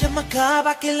 Switch up my car,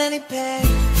 I kill any pain.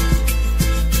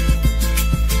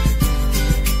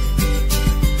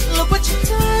 Look what you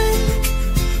done.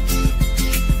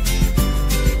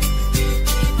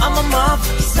 I'm a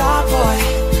motherfucking star boy.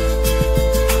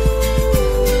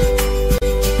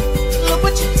 Look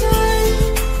what you done.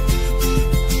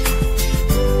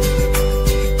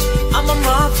 I'm a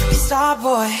motherfucking star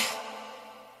boy.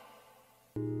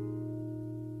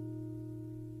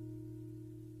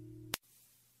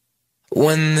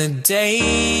 When the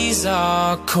days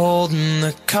are cold and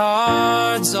the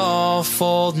cards all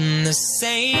fold and the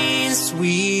saints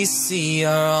we see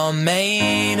are all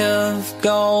made of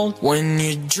gold, when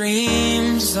your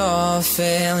dreams are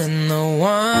failing, the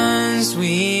ones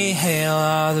we hail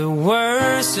are the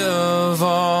worst of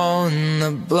all, and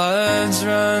the bloods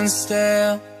run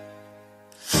stale.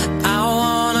 I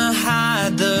wanna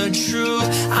hide the truth,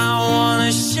 I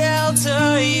wanna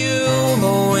shelter you,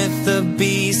 but with the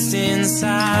beast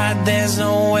inside, there's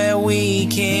nowhere we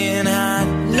can hide.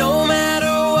 No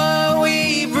matter what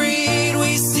we breed,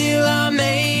 we still are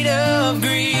made of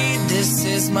greed. This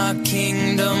is my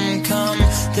kingdom come,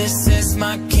 this is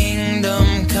my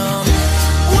kingdom come.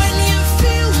 When you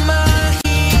feel my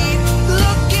heat,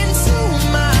 look into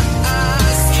my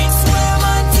eyes. It's where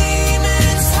my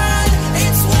demons hide,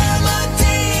 it's where my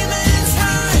demons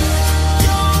hide.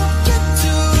 Don't get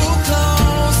too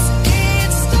close,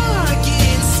 it's dark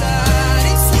inside.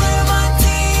 It's where my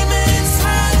demons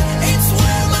hide, it's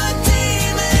where my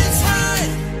demons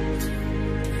hide.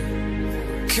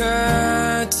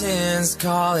 Curtains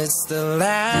call, it's the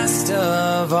last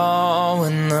of all.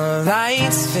 When the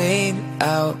lights fade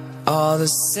out, all the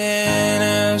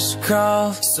sinners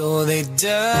crawl. So they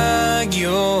dug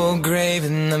your grave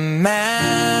and the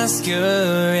masquerade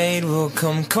will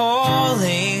come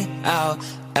calling out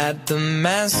at the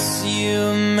mess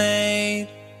you made.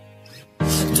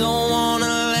 Don't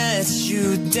wanna let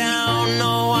you down,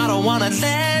 no, I don't wanna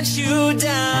let you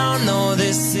down. No,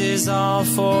 this is all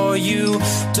for you,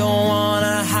 don't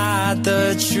wanna hide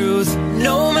the truth.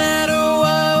 No matter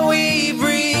what we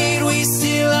breed, we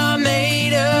still are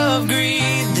made of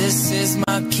greed. This is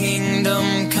my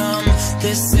kingdom come,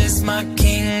 this is my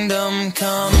kingdom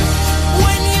come.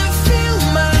 When you feel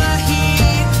my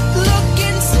heat, look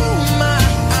into my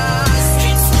eyes.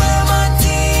 It's where my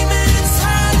demons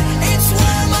hide, it's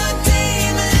where my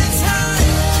demons hide.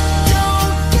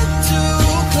 Don't get too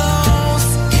close,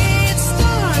 it's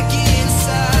dark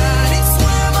inside. It's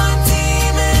where my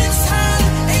demons hide,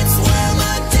 it's where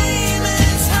my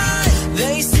demons hide.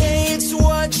 They say it's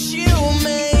what you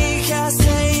make, I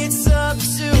say it's up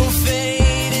to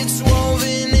fate. It's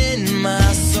woven in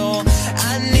my soul,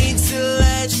 I need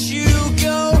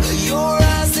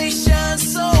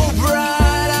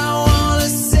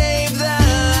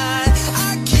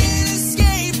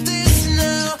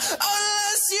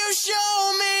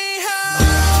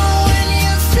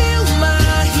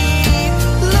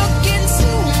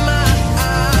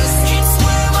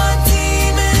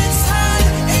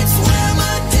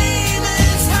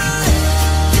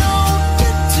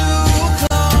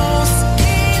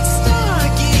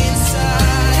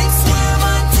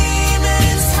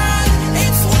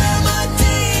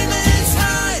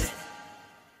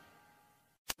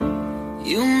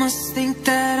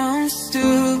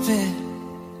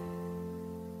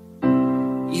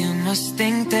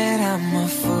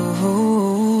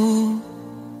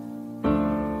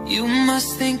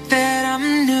must think that I'm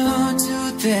new to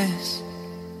this,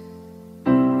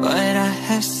 but I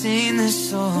have seen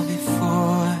this all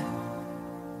before.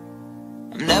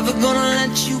 I'm never gonna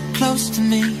let you close to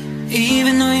me,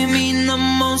 even though you mean the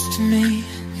most to me.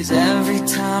 'Cause every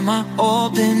time I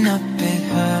open up it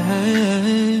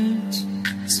hurts.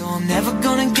 So I'm never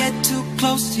gonna get too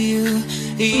close to you,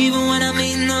 even when I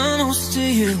mean the most to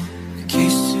you, in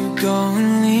case you go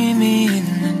and leave me in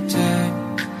the dirt.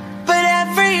 But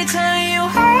every time you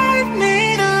hurt me,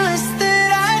 the less that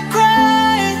I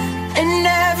cry. And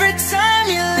every time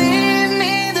you leave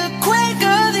me, the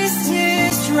quicker these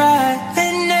tears dry.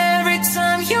 And every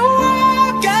time you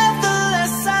walk out, the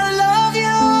less I love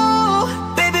you.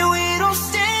 Baby, we don't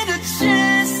stand a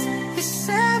chance. It's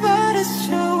sad, but it's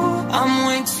true. I'm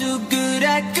way too good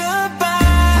at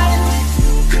goodbye.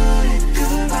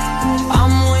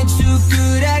 I'm way too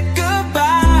good at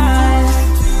goodbye.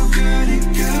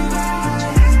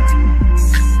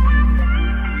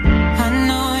 I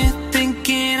know you're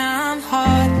thinking I'm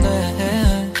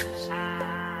heartless.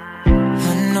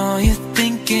 I know you're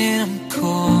thinking I'm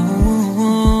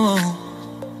cool.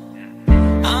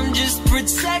 I'm just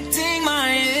protecting my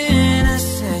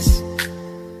innocence.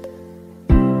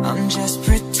 I'm just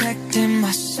protecting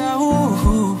my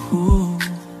soul.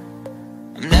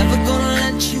 I'm never gonna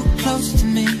let you close to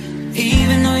me,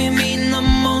 even though you mean the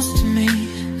most to me.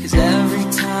 'Cause every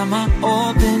time I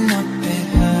open up it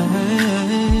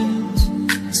hurts.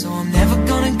 So I'm never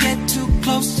gonna get too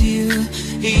close to you,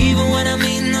 even when I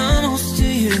mean the most to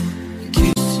you, in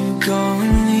case you go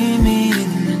and leave me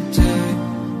in the dirt.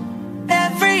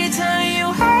 Every time you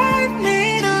hurt me,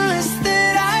 the less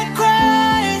that I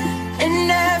cry. And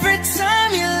every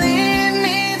time you leave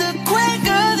me, the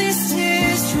quicker these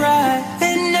tears dry.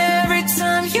 And every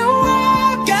time you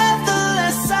walk out, the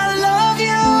less I love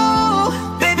you.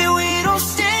 Baby, we don't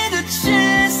stand a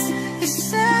chance. It's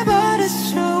sad, but it's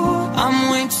true. I'm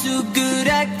way too good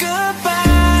at goodbye.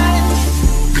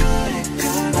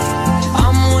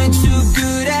 I'm way too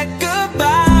good at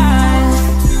goodbye.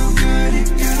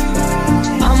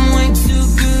 I'm way too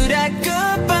good at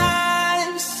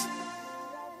goodbyes.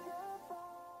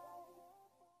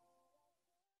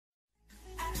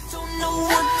 Don't know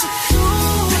what to do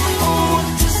or what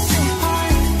to say.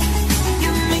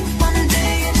 You make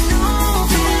Monday a new,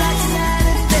 feel like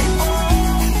Saturday.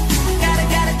 Gotta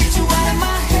get you out of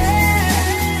my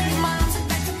head. Miles and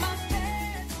back to my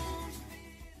bed.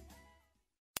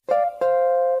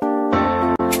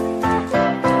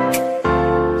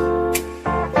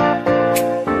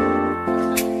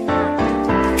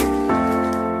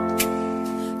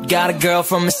 Got a girl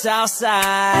from the south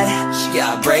side, she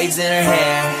got braids in her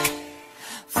hair.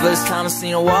 First time I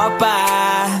seen her walk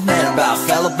by, man, about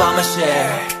fell up on my chair.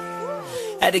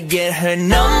 Had to get her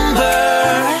number,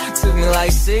 took me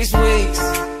like 6 weeks.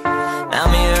 Now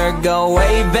me and her go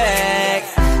way back,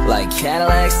 like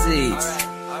Cadillac seats.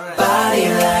 Body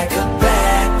like a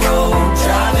back road,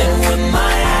 driving with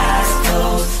my eyes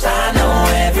closed. I know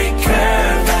every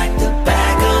curve like the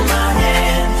back of my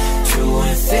hand. 2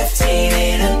 and 15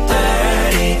 in a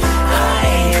 30, I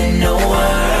ain't in no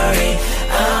worry.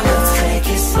 I'ma take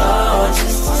it slow,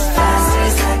 just as fast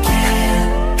as I can.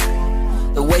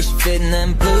 The way she fit in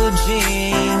them blue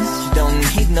jeans, she don't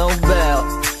need no belt.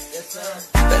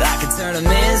 But I can turn them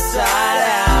inside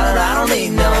out, and I don't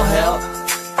need no help.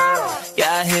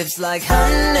 Got hips like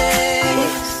honey,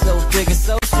 so thick and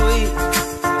so sweet.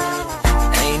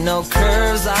 Ain't no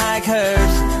curves like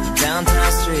hers in the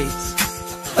downtown streets.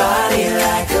 Body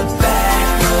like a back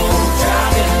road,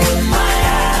 driving with my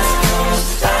eyes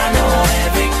closed. I know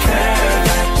every curve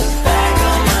like the back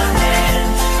of my hand.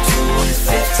 2 and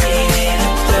 15 in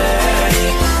a 30,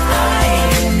 I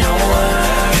ain't in no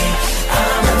worry.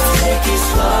 I'ma take it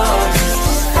slow, just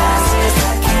as fast as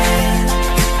I can.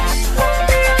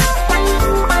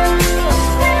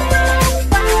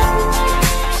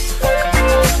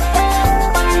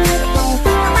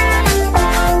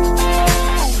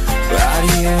 Right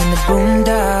here in the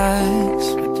boondocks,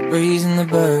 with the breeze and the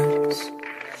birds,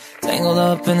 tangled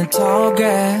up in the tall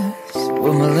grass,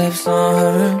 with my lips on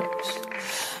hers.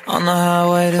 On the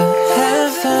highway to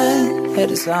heaven,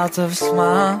 headed south of a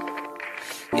smile.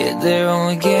 Get there when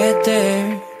we get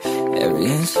there, every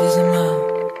inch is a mile.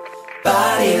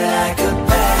 Body like a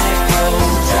back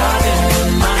road, driving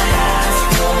with my eyes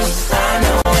closed. I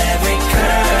know every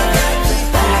curve like the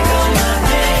back of my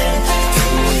hand.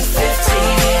 2 and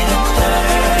 15 in a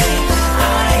 30,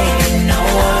 I ain't in no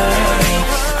worry.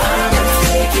 I'ma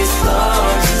take it slow,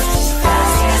 just as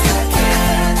fast as I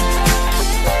can.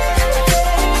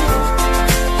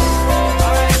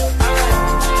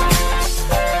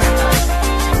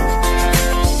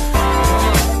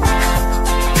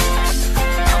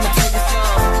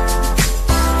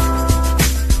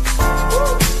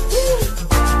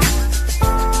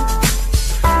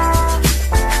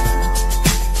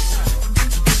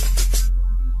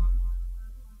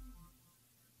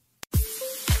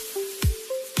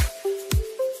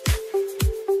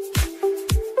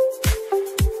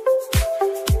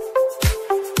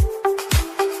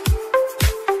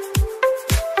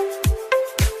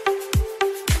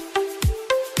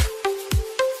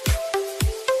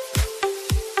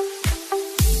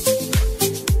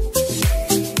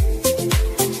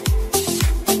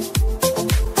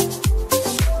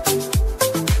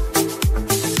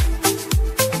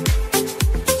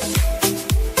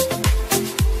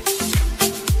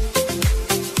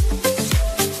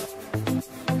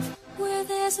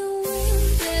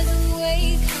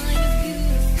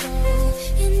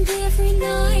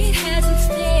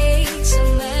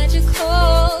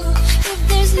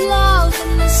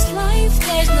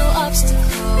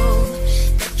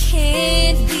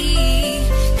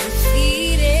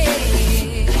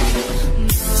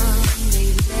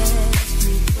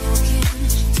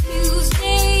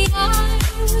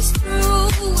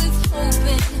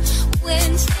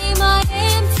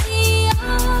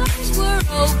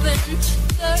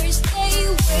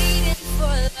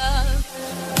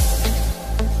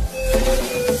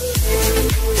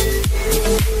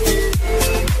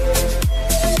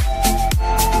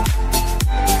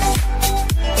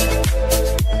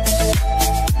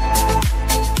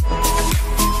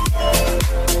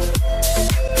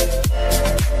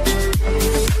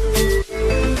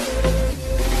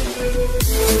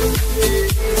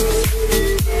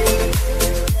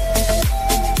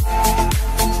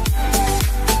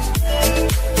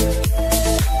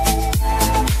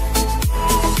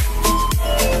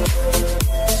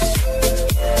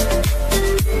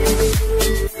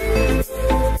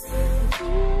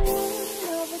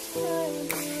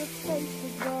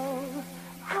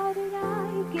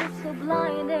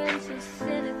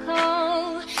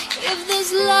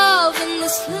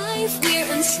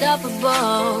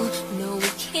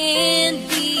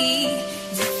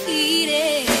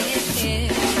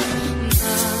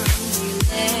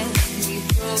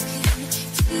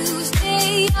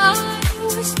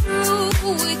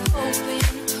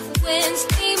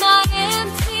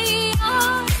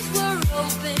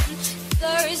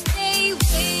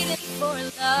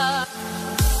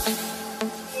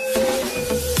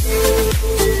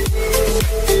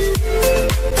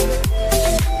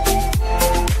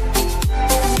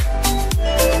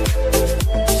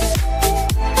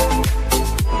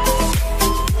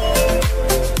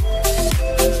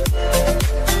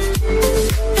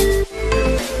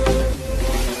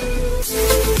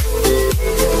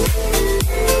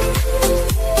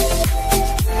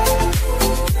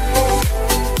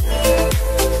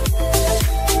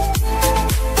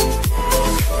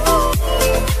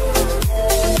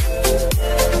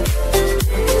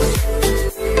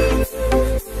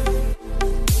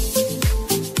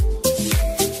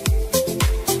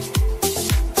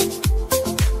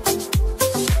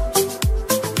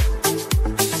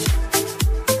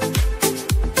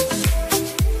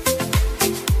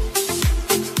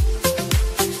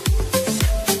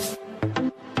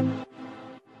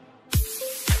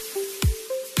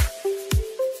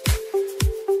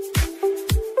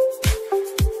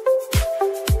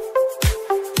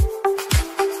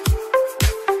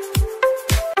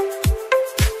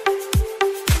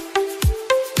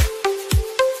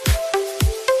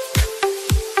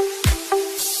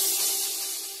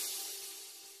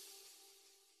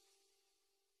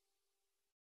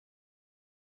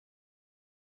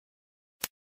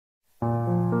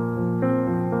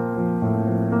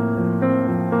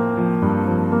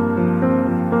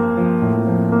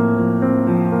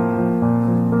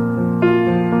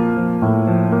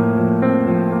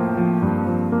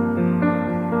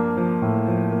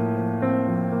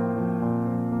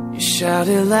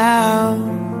 loud,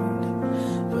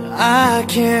 but I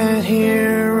can't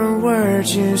hear a word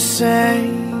you say.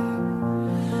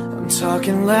 I'm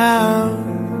talking loud,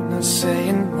 not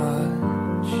saying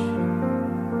much.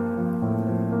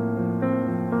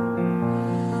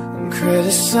 I'm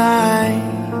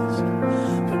criticized,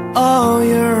 but all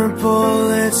your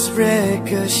bullets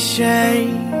ricochet.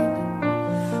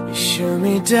 You shoot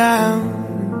me down,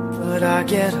 but I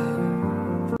get up.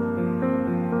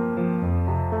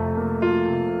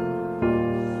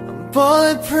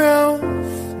 Bulletproof,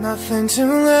 nothing to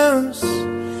lose.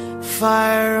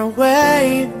 Fire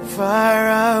away, fire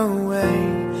away.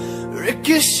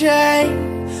 Ricochet,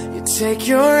 you take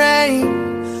your aim.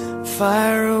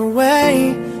 Fire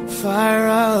away, fire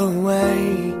away.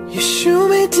 You shoot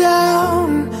me down,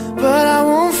 but I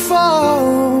won't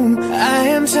fall. I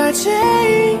am titanium.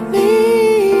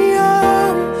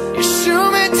 You shoot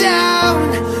me down,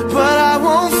 but I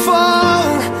won't fall.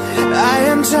 I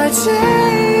am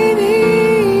titanium.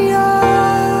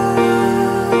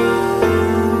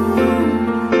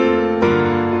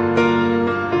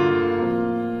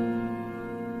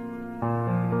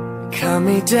 Cut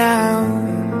me down,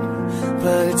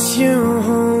 but it's you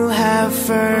who have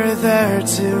further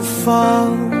to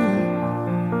fall.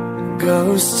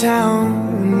 Ghost town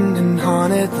and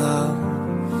haunted love.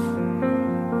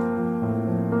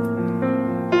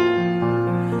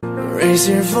 Raise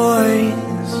your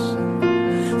voice.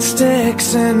 Sticks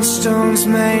and stones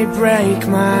may break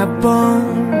my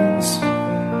bones.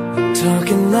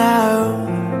 Talking loud,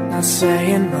 not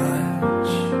saying much.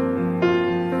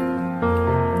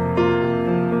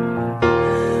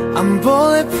 I'm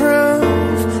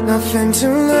bulletproof, nothing to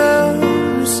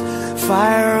lose.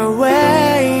 Fire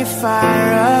away,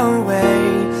 fire away.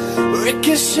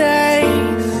 Ricochet,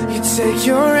 you take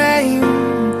your aim.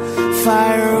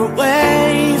 Fire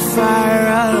away, fire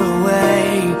away.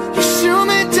 You shoot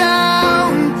me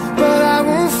down, but I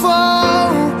won't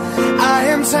fall. I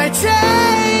am titanium.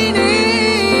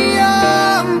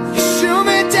 You shoot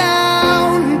me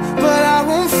down, but I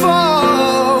won't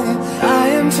fall. I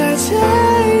am titanium.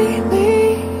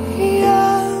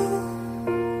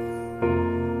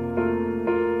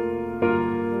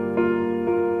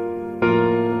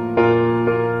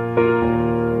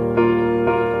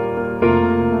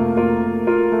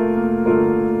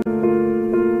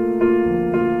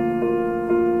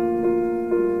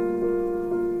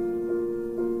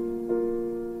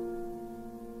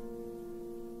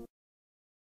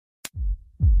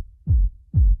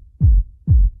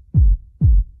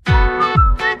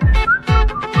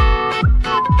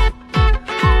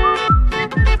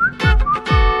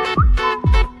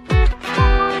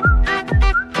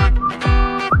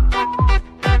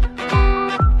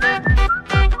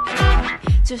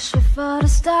 Just shoot for the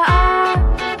start,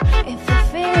 if it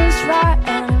feels right,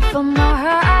 and from my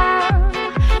heart,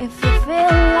 if you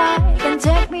feel like, then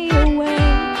take me away.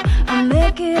 I'll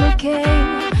make it okay,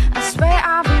 I swear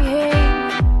I'll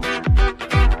behave.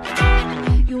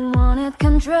 You wanted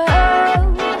control,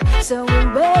 so we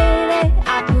waited,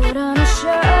 I put on a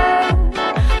show.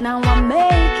 Now I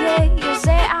make it, you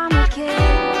say I'm okay.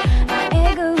 My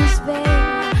ego is big,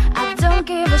 I don't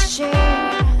give a shit.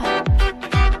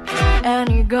 And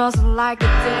it goes like a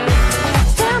day.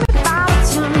 Tell me about the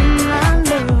time I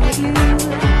love you.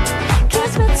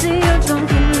 Kiss me till you're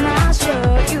drunk and I'll show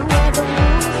you all the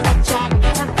moves. Like Jack,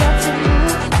 I've got to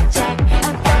move. Like Jack,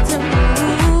 I've got to move.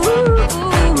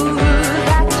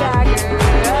 Like Jagger,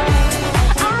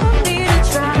 I don't need to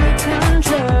try to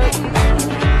control you.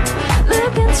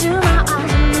 Look into my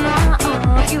eyes and I'll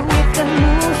argue with the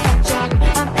move. Like Jack,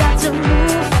 I've got to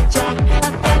move. Like Jack,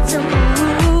 I've got to move.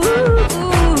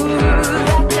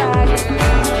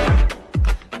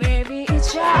 Baby, it's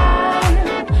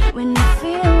shine when you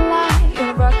feel like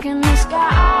you're rocking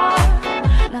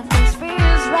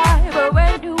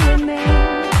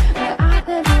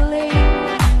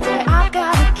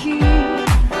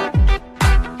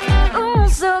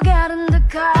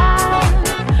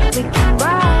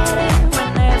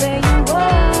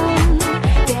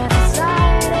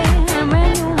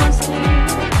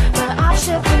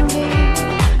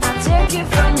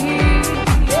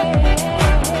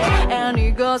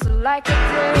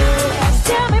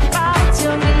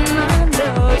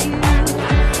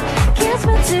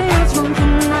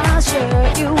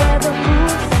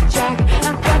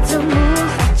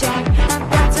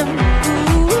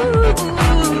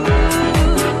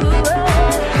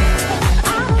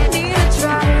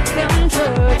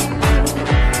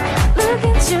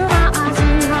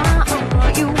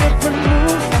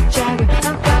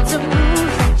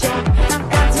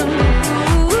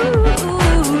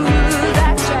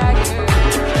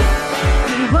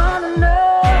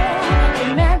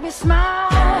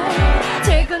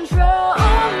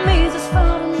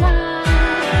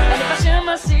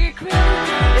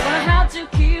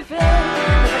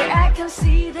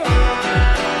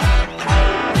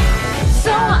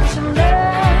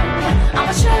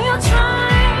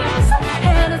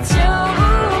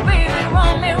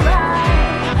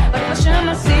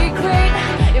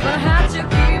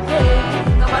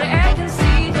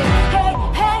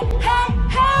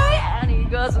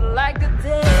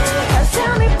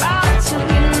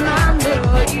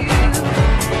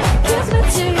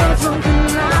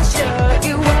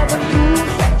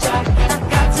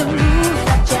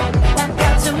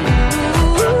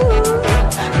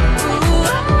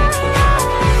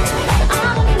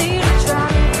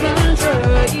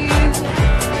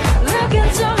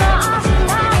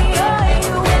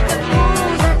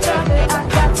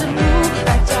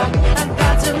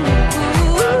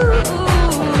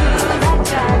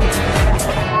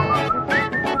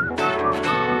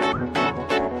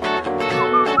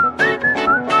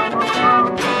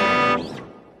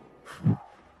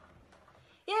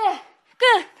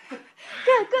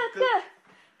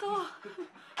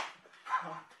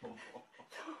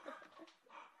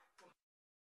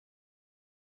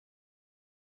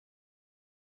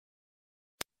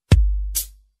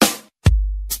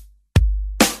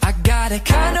got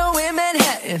a condo in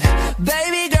Manhattan.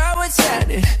 Baby girl, what's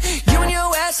happening? You and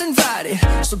your ass invited,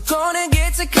 so gonna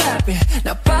get to clapping.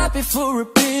 Now pop it for a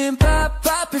pimp,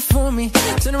 pop it for me.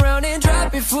 Turn around and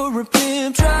drop it for a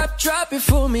pimp, drop it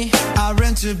for me. I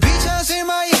rent a beach house in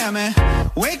Miami,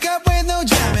 wake up with no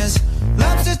jammies,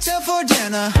 lobster tail for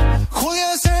dinner,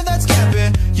 Julio served that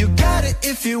scampi. You got it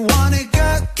if you want it,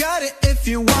 got it if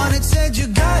you want it. Said you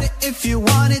got it if you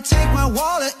want it, take my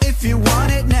wallet if you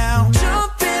want it now.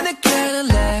 Jump in a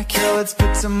Cadillac, Girl, let's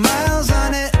put some miles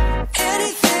on it,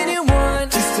 anything you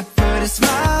want, just to put a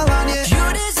smile on you.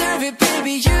 you deserve it,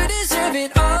 baby, you deserve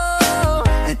it all.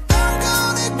 And I'm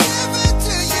gonna give it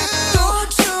to you. Gold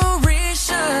jewelry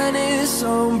shining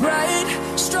so bright,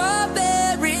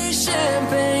 strawberry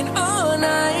champagne all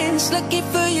nice. Lucky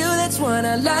for you, that's what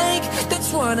I like,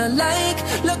 that's what I like.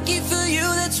 Lucky for you,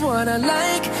 that's what I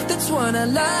like, that's what I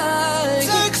like.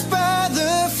 Sex by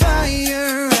the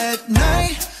fire at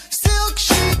night, silk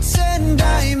sheets and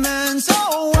diamonds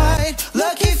all white.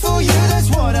 Lucky for you, that's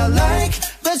what I like,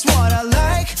 that's what I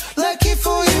like. Lucky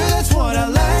for you, that's what I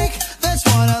like, that's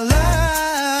what I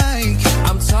like.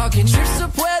 I'm talking trips to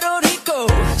Puerto Rico,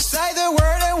 Say the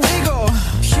word and we go.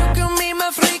 you can be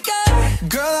my frica,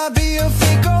 Girl, I'll be your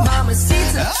fico.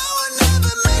 mamacita. I would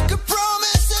never make a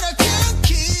promise that I can't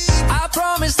keep. I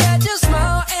promise that your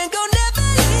smile ain't gon' never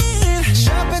leave.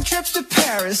 Shopping trips to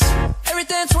Paris,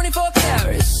 Everything 24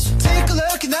 carats. take a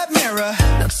look in that mirror.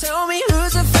 Now tell me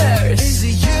who's the fairest. Is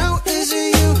it you, is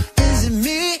it you, is it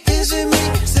me, is it me?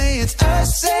 Say it's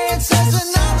us,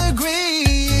 and I'll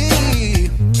agree.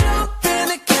 Jump in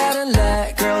the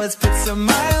Cadillac, Girl, let's put some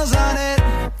miles on it,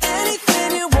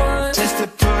 anything you want, just to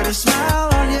put a smile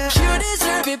on you. you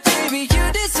deserve it, baby, you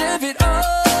deserve it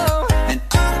all. And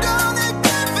I'm gonna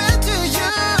give it to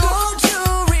you. Gold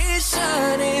jewelry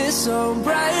shining so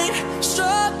bright,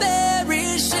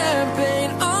 strawberry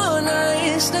champagne all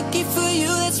nice. Lucky for you,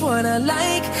 that's what I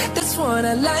like, that's what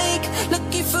I like.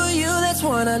 Lucky for you, that's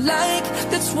what I like,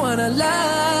 that's what I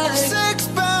like. Sex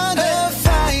by the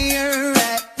fire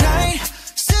at night,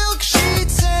 silk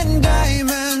sheets and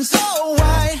diamonds all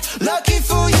white. Lucky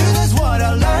for you, that's what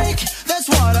I like, that's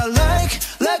what I like.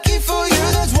 Lucky for you,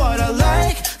 that's what I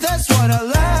like, that's what I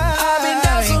like. I've been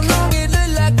down so long it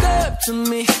look like up to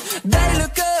me, they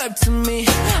look up to me.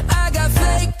 I got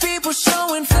fake people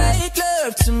showing fake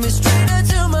love to me, straight up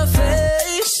to my face,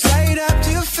 Straight up to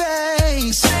your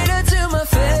face. straight up to my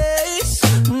face.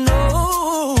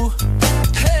 No,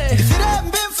 hey, If it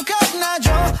hadn't been for Cotton Eye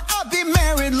Joe, I'd be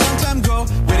married long time ago.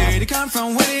 Where did it come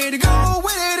from? Where did it go?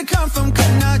 Where did it come from,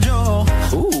 Cotton Eye Joe?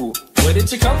 Ooh, where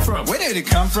did you come from? Where did it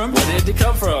come from? Where did it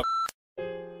come from?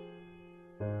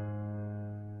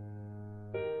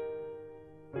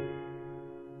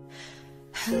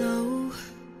 Hello,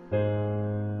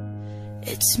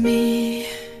 it's me.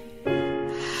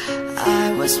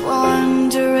 I was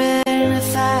wondering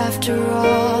if after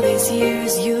all these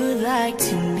years you'd like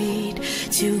to meet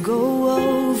to go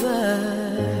over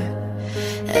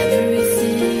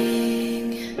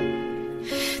everything.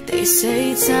 They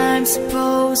say time's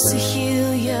supposed to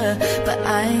heal ya, but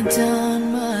I ain't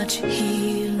done much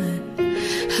healing.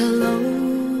 Hello,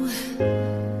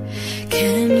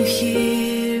 can you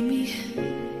hear me?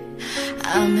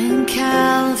 I'm in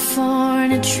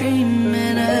California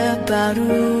dreaming about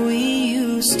who we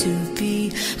used to be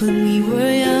when we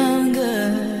were younger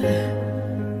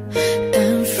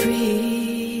and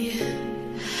free.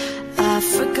 I've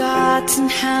forgotten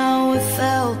how it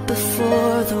felt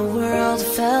before the world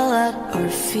fell at our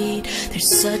feet. There's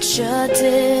such a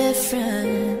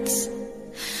difference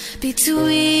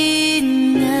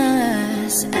between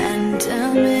us and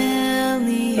a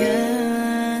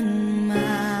million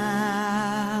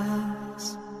miles.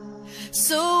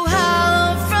 So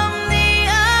hello from the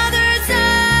other side.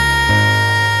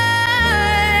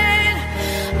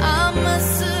 I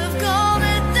must have called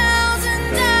 1,000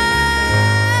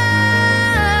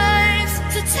 times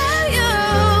to tell you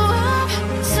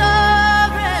I'm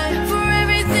sorry for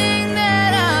everything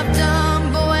that I've done.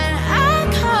 But when I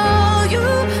call, you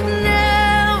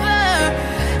never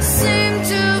seem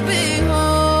to be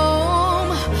home.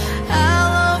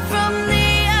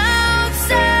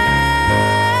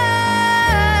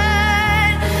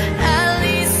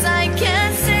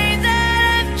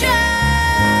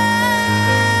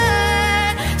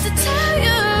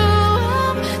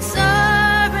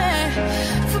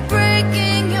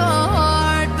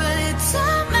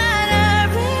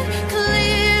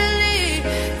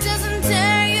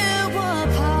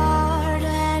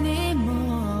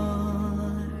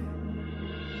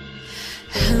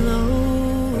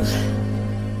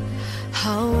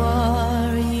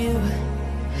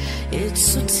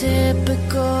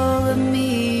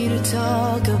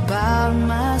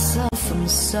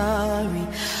 sorry.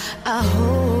 I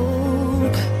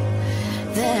hope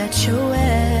that you're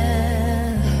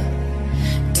well.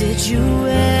 Did you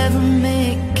ever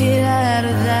make it out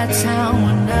of that town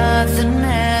where nothing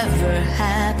ever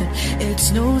happened? It's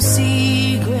no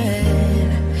secret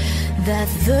that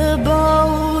the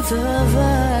both of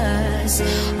us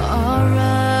are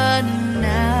running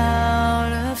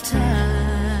out of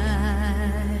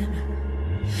time.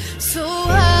 So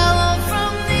hello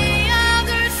from the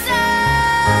other side.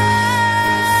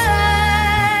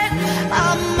 I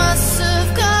must have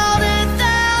called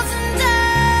 1,000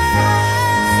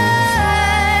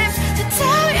 times to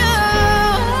tell you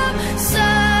I'm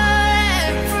sorry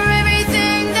for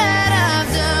everything that I've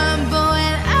done. But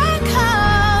when I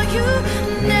call, you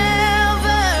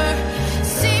never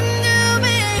seem to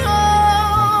be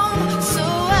home. So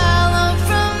hello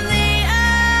from the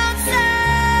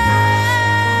outside.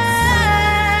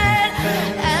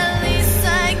 At least I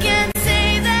can say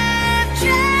that I've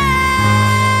tried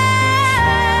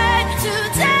to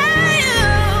tell you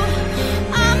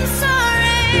I'm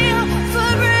sorry for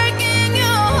breaking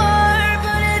your heart.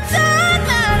 But it doesn't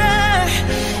matter,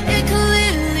 it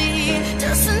clearly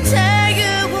doesn't tear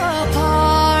you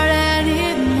apart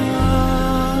anymore.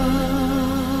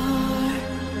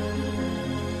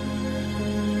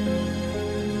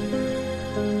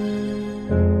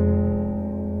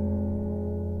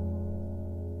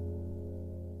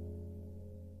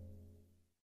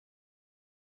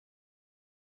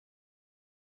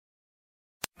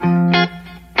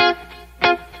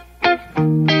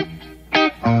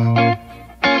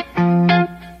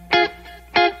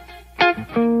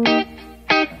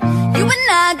 You and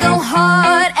I go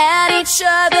hard at each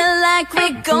other like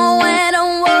we're going to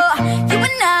war. You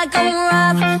and I go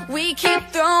rough, we keep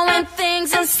throwing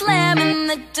things and slamming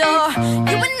the door.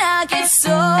 You and I get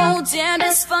so damn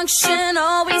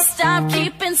dysfunctional, we stop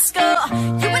keeping score.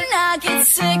 You and I get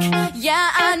sick, yeah,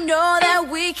 I know that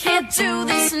we can't do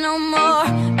this no more.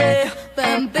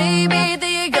 But baby,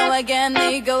 there you go again,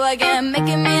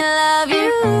 making me love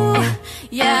you.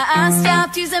 Yeah, I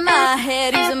stopped using my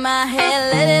head,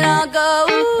 let it all go.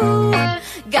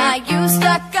 Got you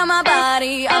stuck on my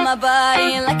body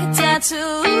like a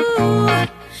tattoo.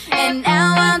 And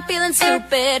now I'm feeling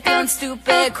stupid,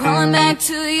 crawling back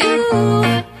to you.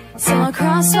 So I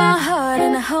cross my heart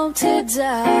and I hope to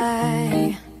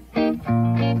die,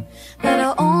 but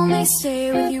I'll only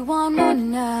stay with you one more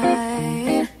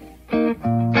night.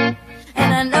 And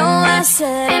I know I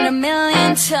said it a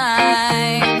million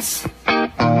times,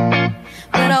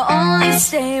 but I'll only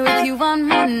stay with you one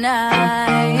more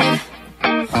night.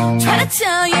 Try to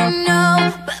tell you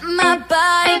no, but my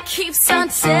body keeps on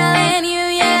telling you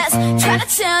yes. Try to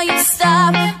tell you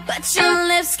stop, but your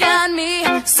lips got me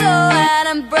so out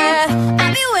of breath.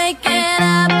 I'll be waking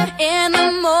up in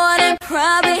the morning,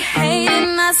 probably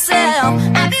hating myself.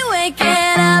 I'll be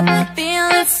waking up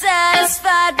feeling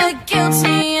satisfied but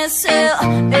guilty as hell.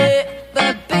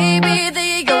 But baby,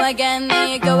 there you go again,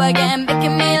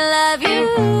 making me love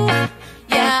you.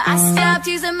 Yeah, I stopped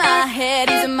using my head,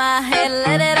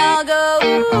 let it all go.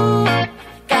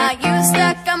 Got you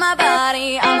stuck on my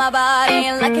body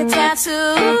like a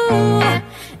tattoo.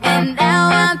 And now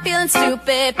I'm feeling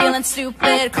stupid,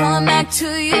 calling back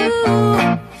to you.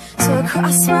 So I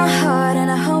cross my heart and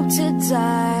I hope to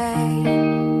die,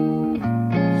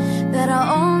 that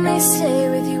I'll only stay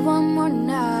with you one more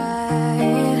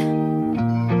night.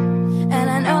 And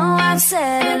I know I've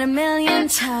said it a million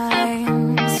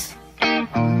times,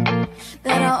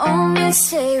 that I'll only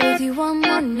stay with you one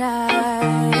more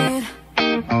night.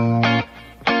 Ooh,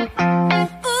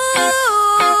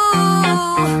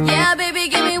 yeah, baby,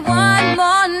 give me one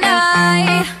more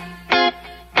night.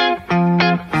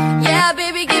 Yeah,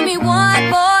 baby, give me one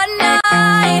more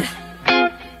night.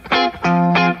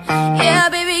 Yeah,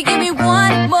 baby, give me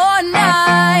one more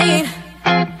night.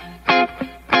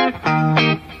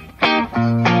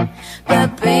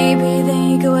 But baby, there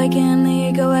you go again,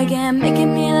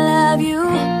 making me love you.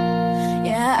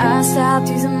 Yeah, I stopped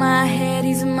using my head,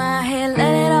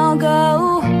 let it all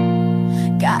go.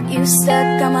 Got you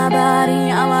stuck on my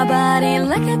body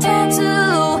like a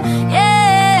tattoo.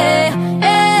 Yeah,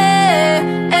 yeah,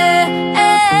 yeah,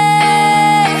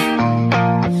 yeah.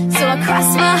 So I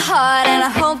cross my heart and I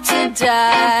hope to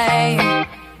die,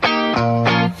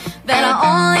 that I'll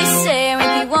only stay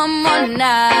with you one more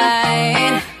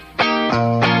night.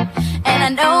 And I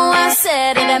know I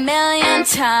said it a million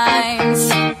times,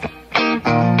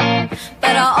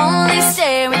 but I'll only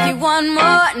stay with you one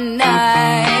more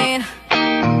night.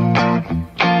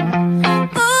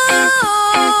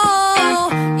 Ooh,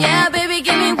 yeah, baby,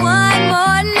 give me one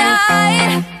more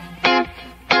night.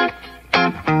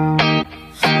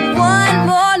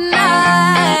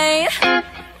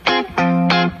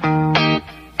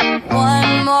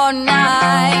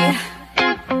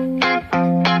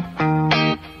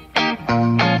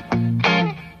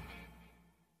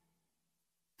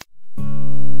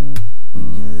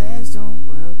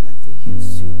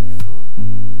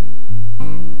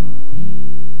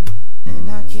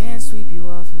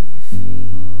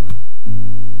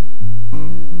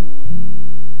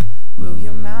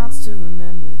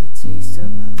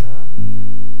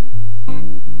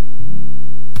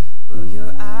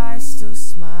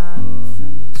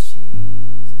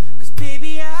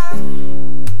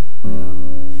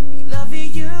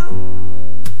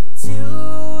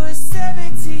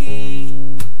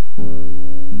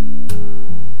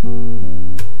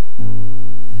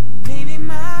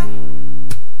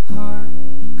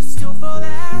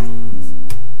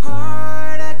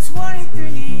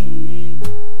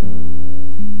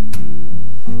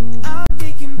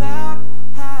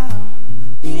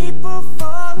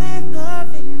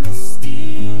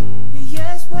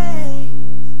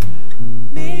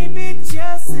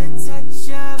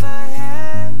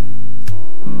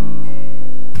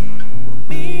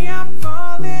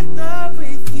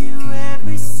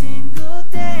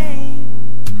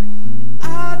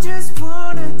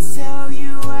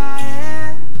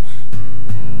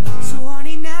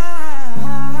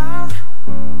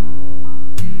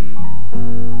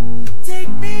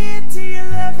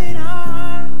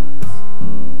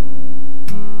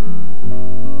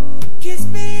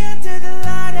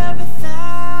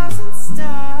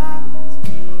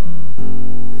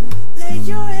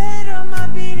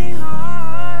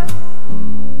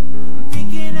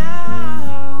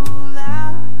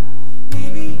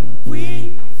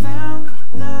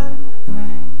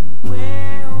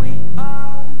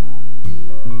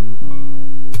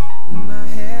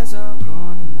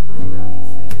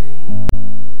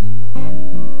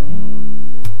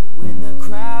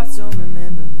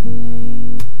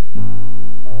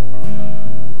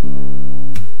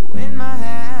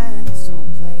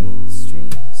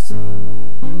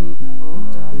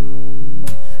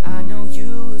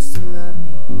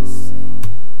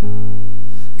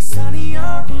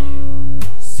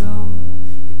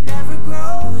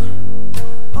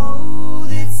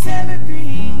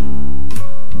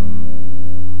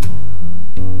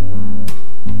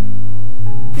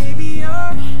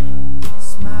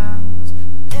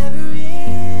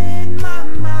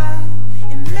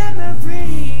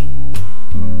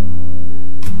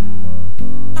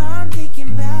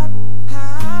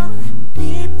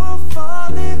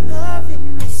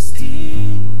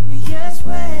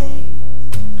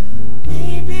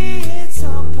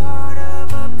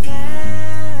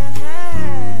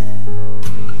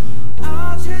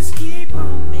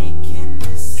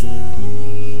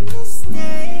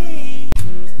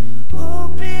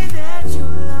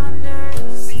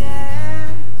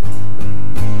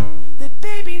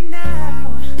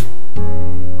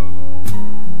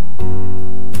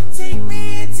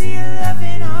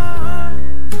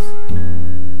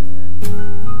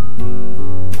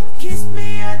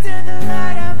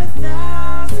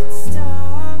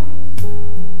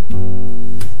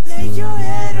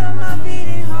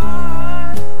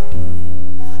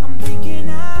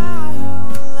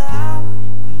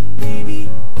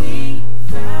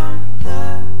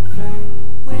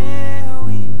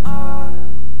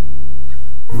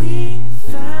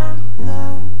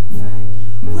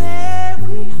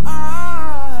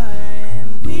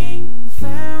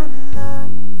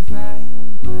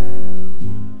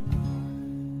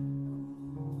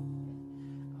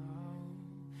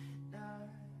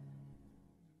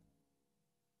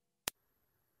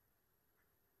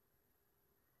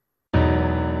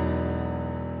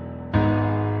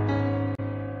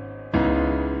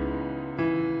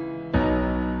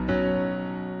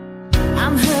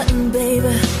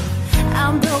 baby,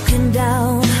 I'm broken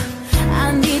down.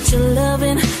 I need your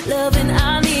loving,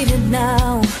 I need it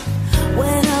now.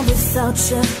 When I'm without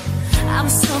you, I'm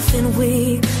something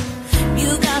weak.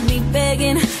 You got me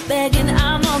begging,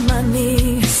 I'm on my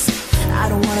knees. I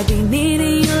don't wanna be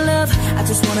needing your love, I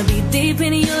just wanna be deep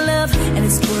in your love. And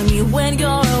it's killing me when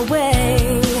you're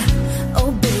away.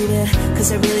 Oh baby,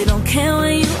 cause I really don't care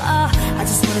where you are, I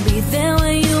just wanna be there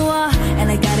when you are. And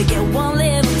I gotta get one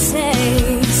little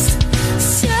taste.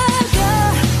 Sugar,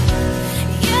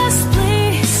 yes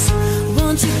please,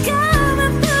 won't you come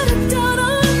and put it down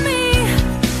on me?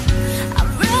 I'm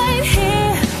right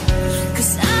here,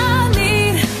 cause I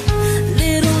need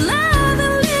little love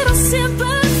and little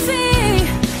sympathy.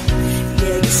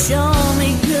 Yeah, you show me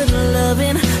good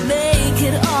loving, make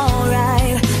it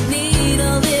alright. Need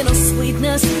a little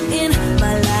sweetness in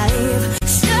my life.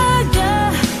 Sugar,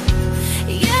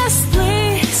 yes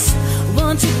please,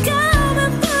 won't you come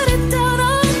and put it down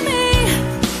on me?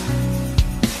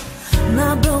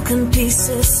 My broken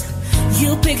pieces,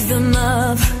 you pick them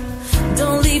up.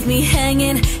 Don't leave me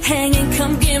hanging,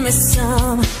 come give me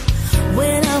some.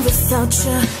 When I'm without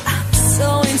you, I'm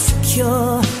so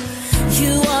insecure.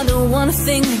 You are the one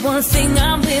thing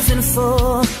I'm living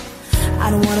for. I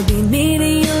don't wanna be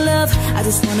needing your love, I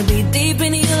just wanna be deep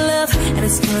in your love. And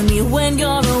it's killing me when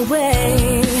you're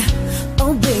away.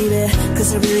 Oh baby,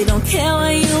 cause I really don't care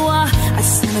where you are, I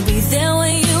just wanna be there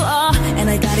when you are. And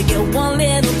I gotta get one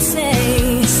little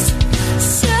taste.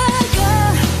 Sugar,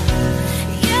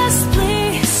 yes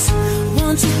please,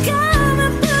 won't you come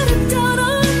and put it down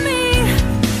on me?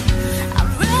 I'm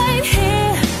right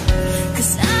here,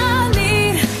 cause I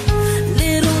need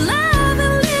little love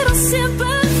and little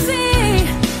sympathy.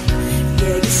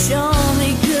 Yeah, you show me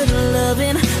good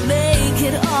loving, make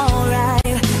it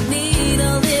alright. Need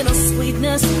a little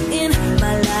sweetness in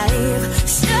my life.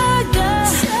 Sugar,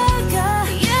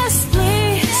 yes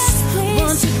please,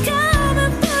 won't you come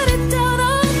and put it down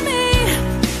on me?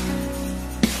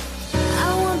 I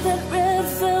want that red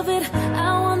velvet,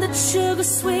 I want that sugar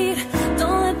sweet.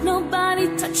 Don't let nobody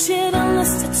touch it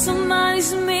unless it's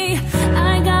somebody's me.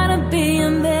 I gotta be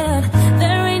in bed,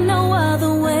 there ain't no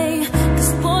other way.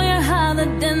 Cause boy, you're hotter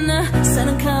than the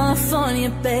Southern California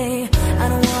Bay. I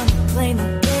don't wanna play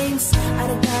no games, I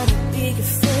don't gotta be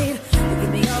afraid. You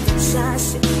give me all the shy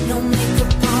shit, no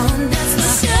makeup on, that's my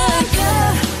sugar.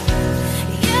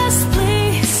 Yes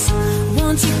please,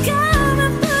 won't you come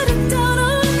and put it down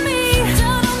on me?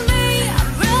 Down on me, I'm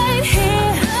right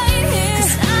here,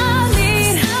 cause I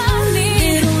need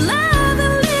little love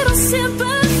and little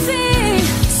sympathy.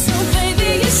 So baby,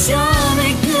 you show me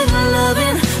good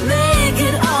loving, make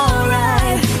it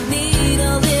alright. Need a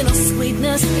little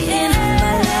sweetness in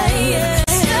my life.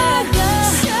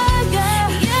 Sugar,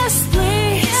 yes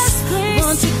please,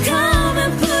 won't you come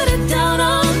and put it down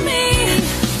on me?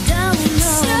 Down on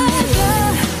me.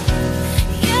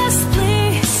 Yes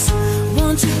please,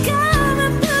 won't you come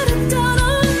and put it down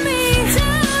on me?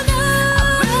 Down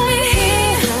on me.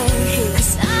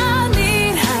 Cause I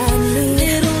need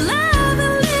little love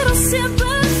and little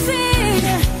sympathy.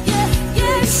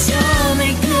 Yeah, show me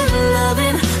good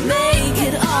loving, make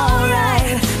it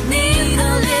alright. Need a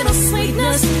little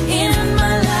sweetness in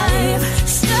my life.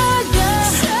 Sugar,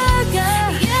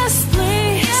 yes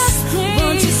please,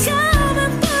 won't you come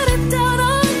and put it down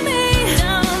on me?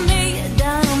 Down on me,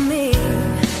 down on me.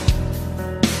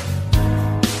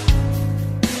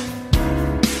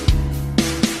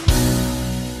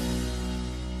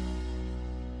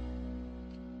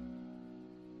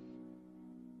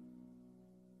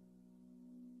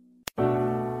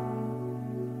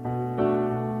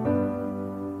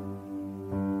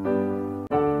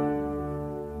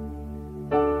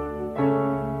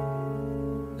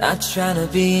 Not trying to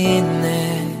be in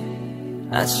there,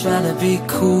 not trying to be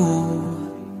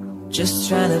cool, just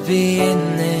trying to be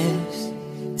in this.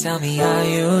 Tell me how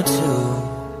you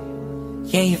do.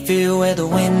 Can you feel where the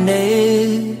wind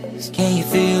is? Can you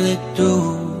feel it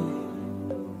through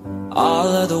all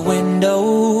of the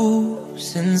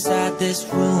windows inside this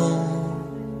room?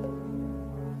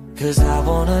 Cause I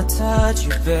wanna touch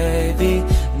you, baby,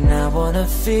 and I wanna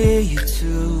feel you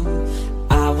too.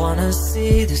 I wanna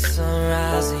see the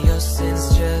sunrise and your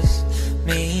sins, just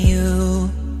me and you.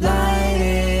 Light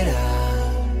it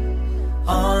up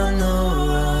on the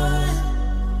run,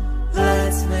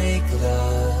 let's make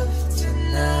love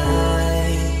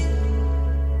tonight.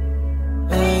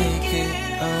 Make it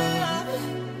up,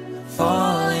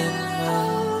 fall in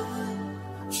love,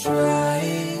 try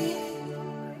it.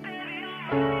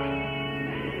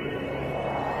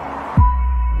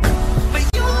 But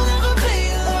you'll never be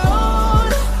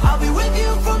alone, I'll be with you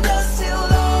from dusk till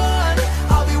dawn.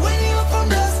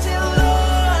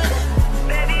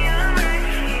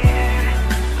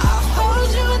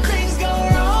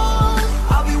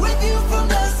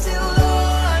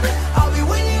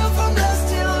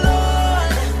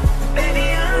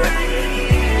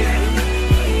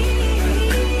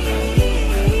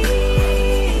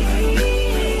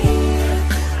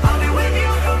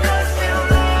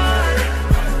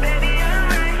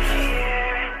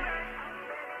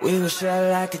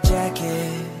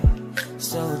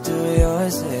 so do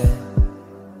yours, yeah.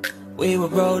 We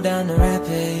would roll down the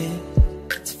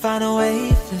rapids to find a way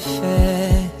to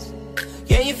fast.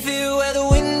 Can you feel where the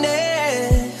wind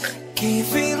is? Can you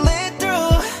feel it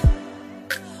through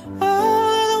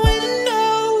all the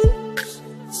windows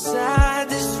inside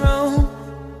this room?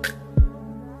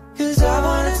 'Cause I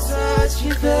wanna touch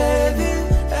you, baby,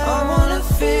 I wanna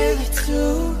feel it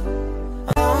too.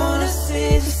 I wanna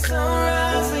see the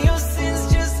sunrise and your sins,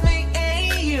 just me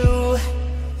and you.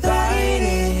 Light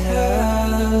it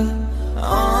up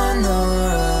on the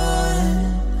run.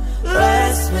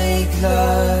 Let's make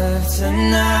love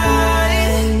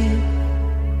tonight.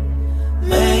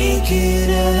 Make it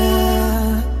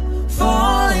up,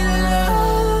 fall in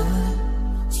love,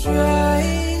 try.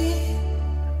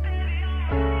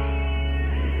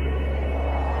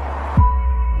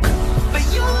 But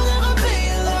you'll never be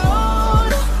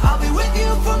alone. I'll be with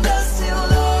you from dusk till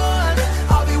dawn.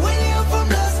 I'll be with you from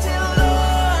dusk till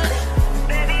dawn.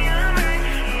 Baby, I'm right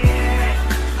here.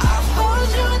 I'll hold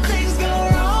you when things go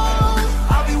wrong.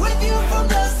 I'll be with you from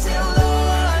dusk till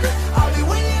dawn. I'll be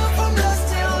with you from dusk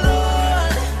till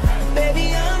dawn. Baby,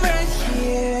 I'm right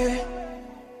here.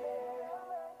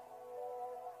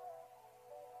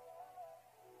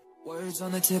 Words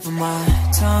on the tip of my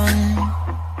tongue,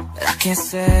 but I can't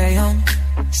say them.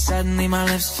 Suddenly my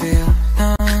lips feel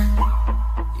numb.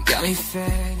 You got me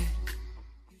faded.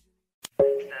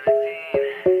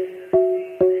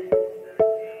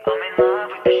 I'm in love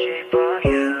with the shape of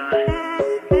you.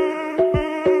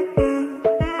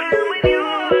 When I'm with you,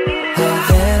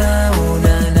 Havana, ooh,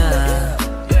 na, na.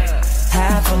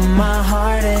 Half of my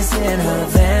heart is in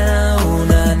Havana, ooh,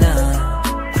 na, na.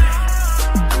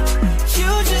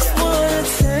 You just want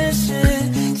attention,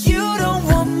 you don't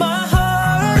want my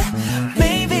heart.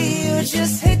 Maybe you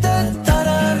just hate the thought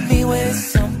of me with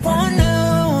someone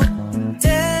new.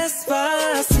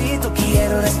 Despacito,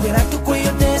 quiero respirar tu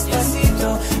cuello despacito.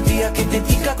 Diga que te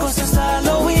diga cosas al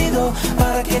oído,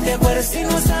 para que te acuerdes si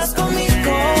no estás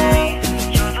conmigo.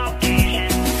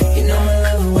 You know I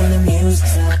love it when the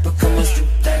music's up, but come on, strip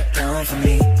that down for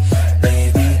me,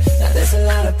 baby. Now there's a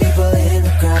lot of people in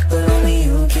the crowd, but only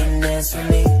you can dance with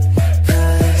me.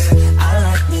 'Cause I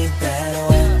like me better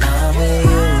when I'm with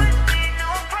you.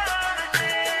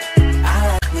 I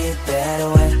like me better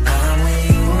when I'm with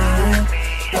you.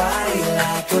 Body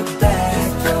like a back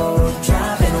road,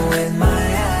 driving with my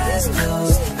eyes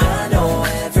closed. I know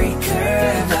every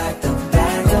curve like the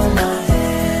back of my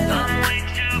hand. I'm way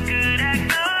too good at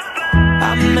goodbye.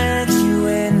 I met you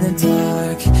in the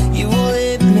dark, you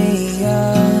lit me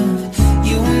up.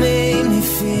 You made me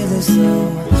feel as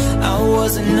though I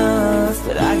was enough,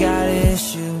 but I got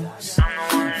issues.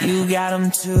 You got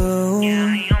them too.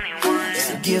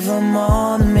 So give them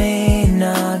all to me, and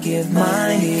I'll give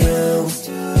mine to you.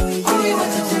 All you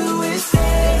have to do is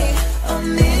take a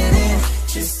minute,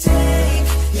 just take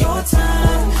your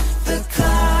time. The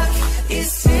clock is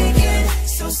ticking,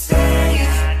 so stay.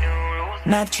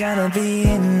 Not tryna be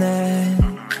in there,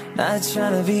 not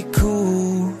tryna be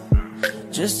cool,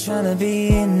 just tryna be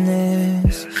in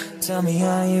this. Tell me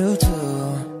how you do.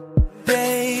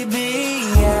 Baby,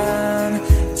 I'm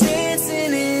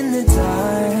dancing in the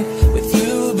dark with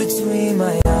you between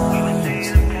my arms.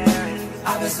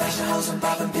 I've been smashing hoes and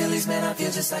popping pillies, man, I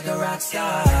feel just like a rock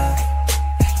star.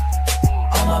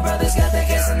 All my brothers got that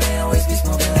gas and they always be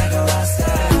smoking like a rock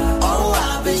star. Oh,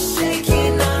 I've been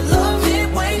shaking, I love it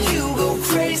when you go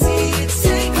crazy. You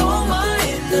take all my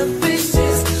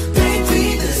inhibitions,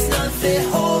 baby, there's nothing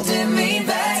holding me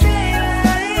back.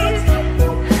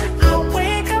 I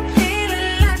wake up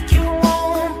feeling like you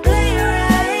won't play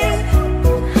right.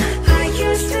 I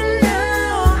used to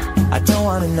know. I don't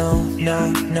wanna know, no,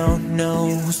 no, no.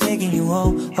 Who's taking you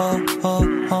home, home,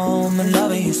 home, home, and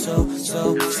loving you so,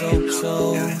 so, so, so.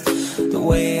 The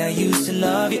way I used to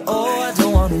love you, oh, I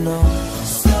don't wanna know.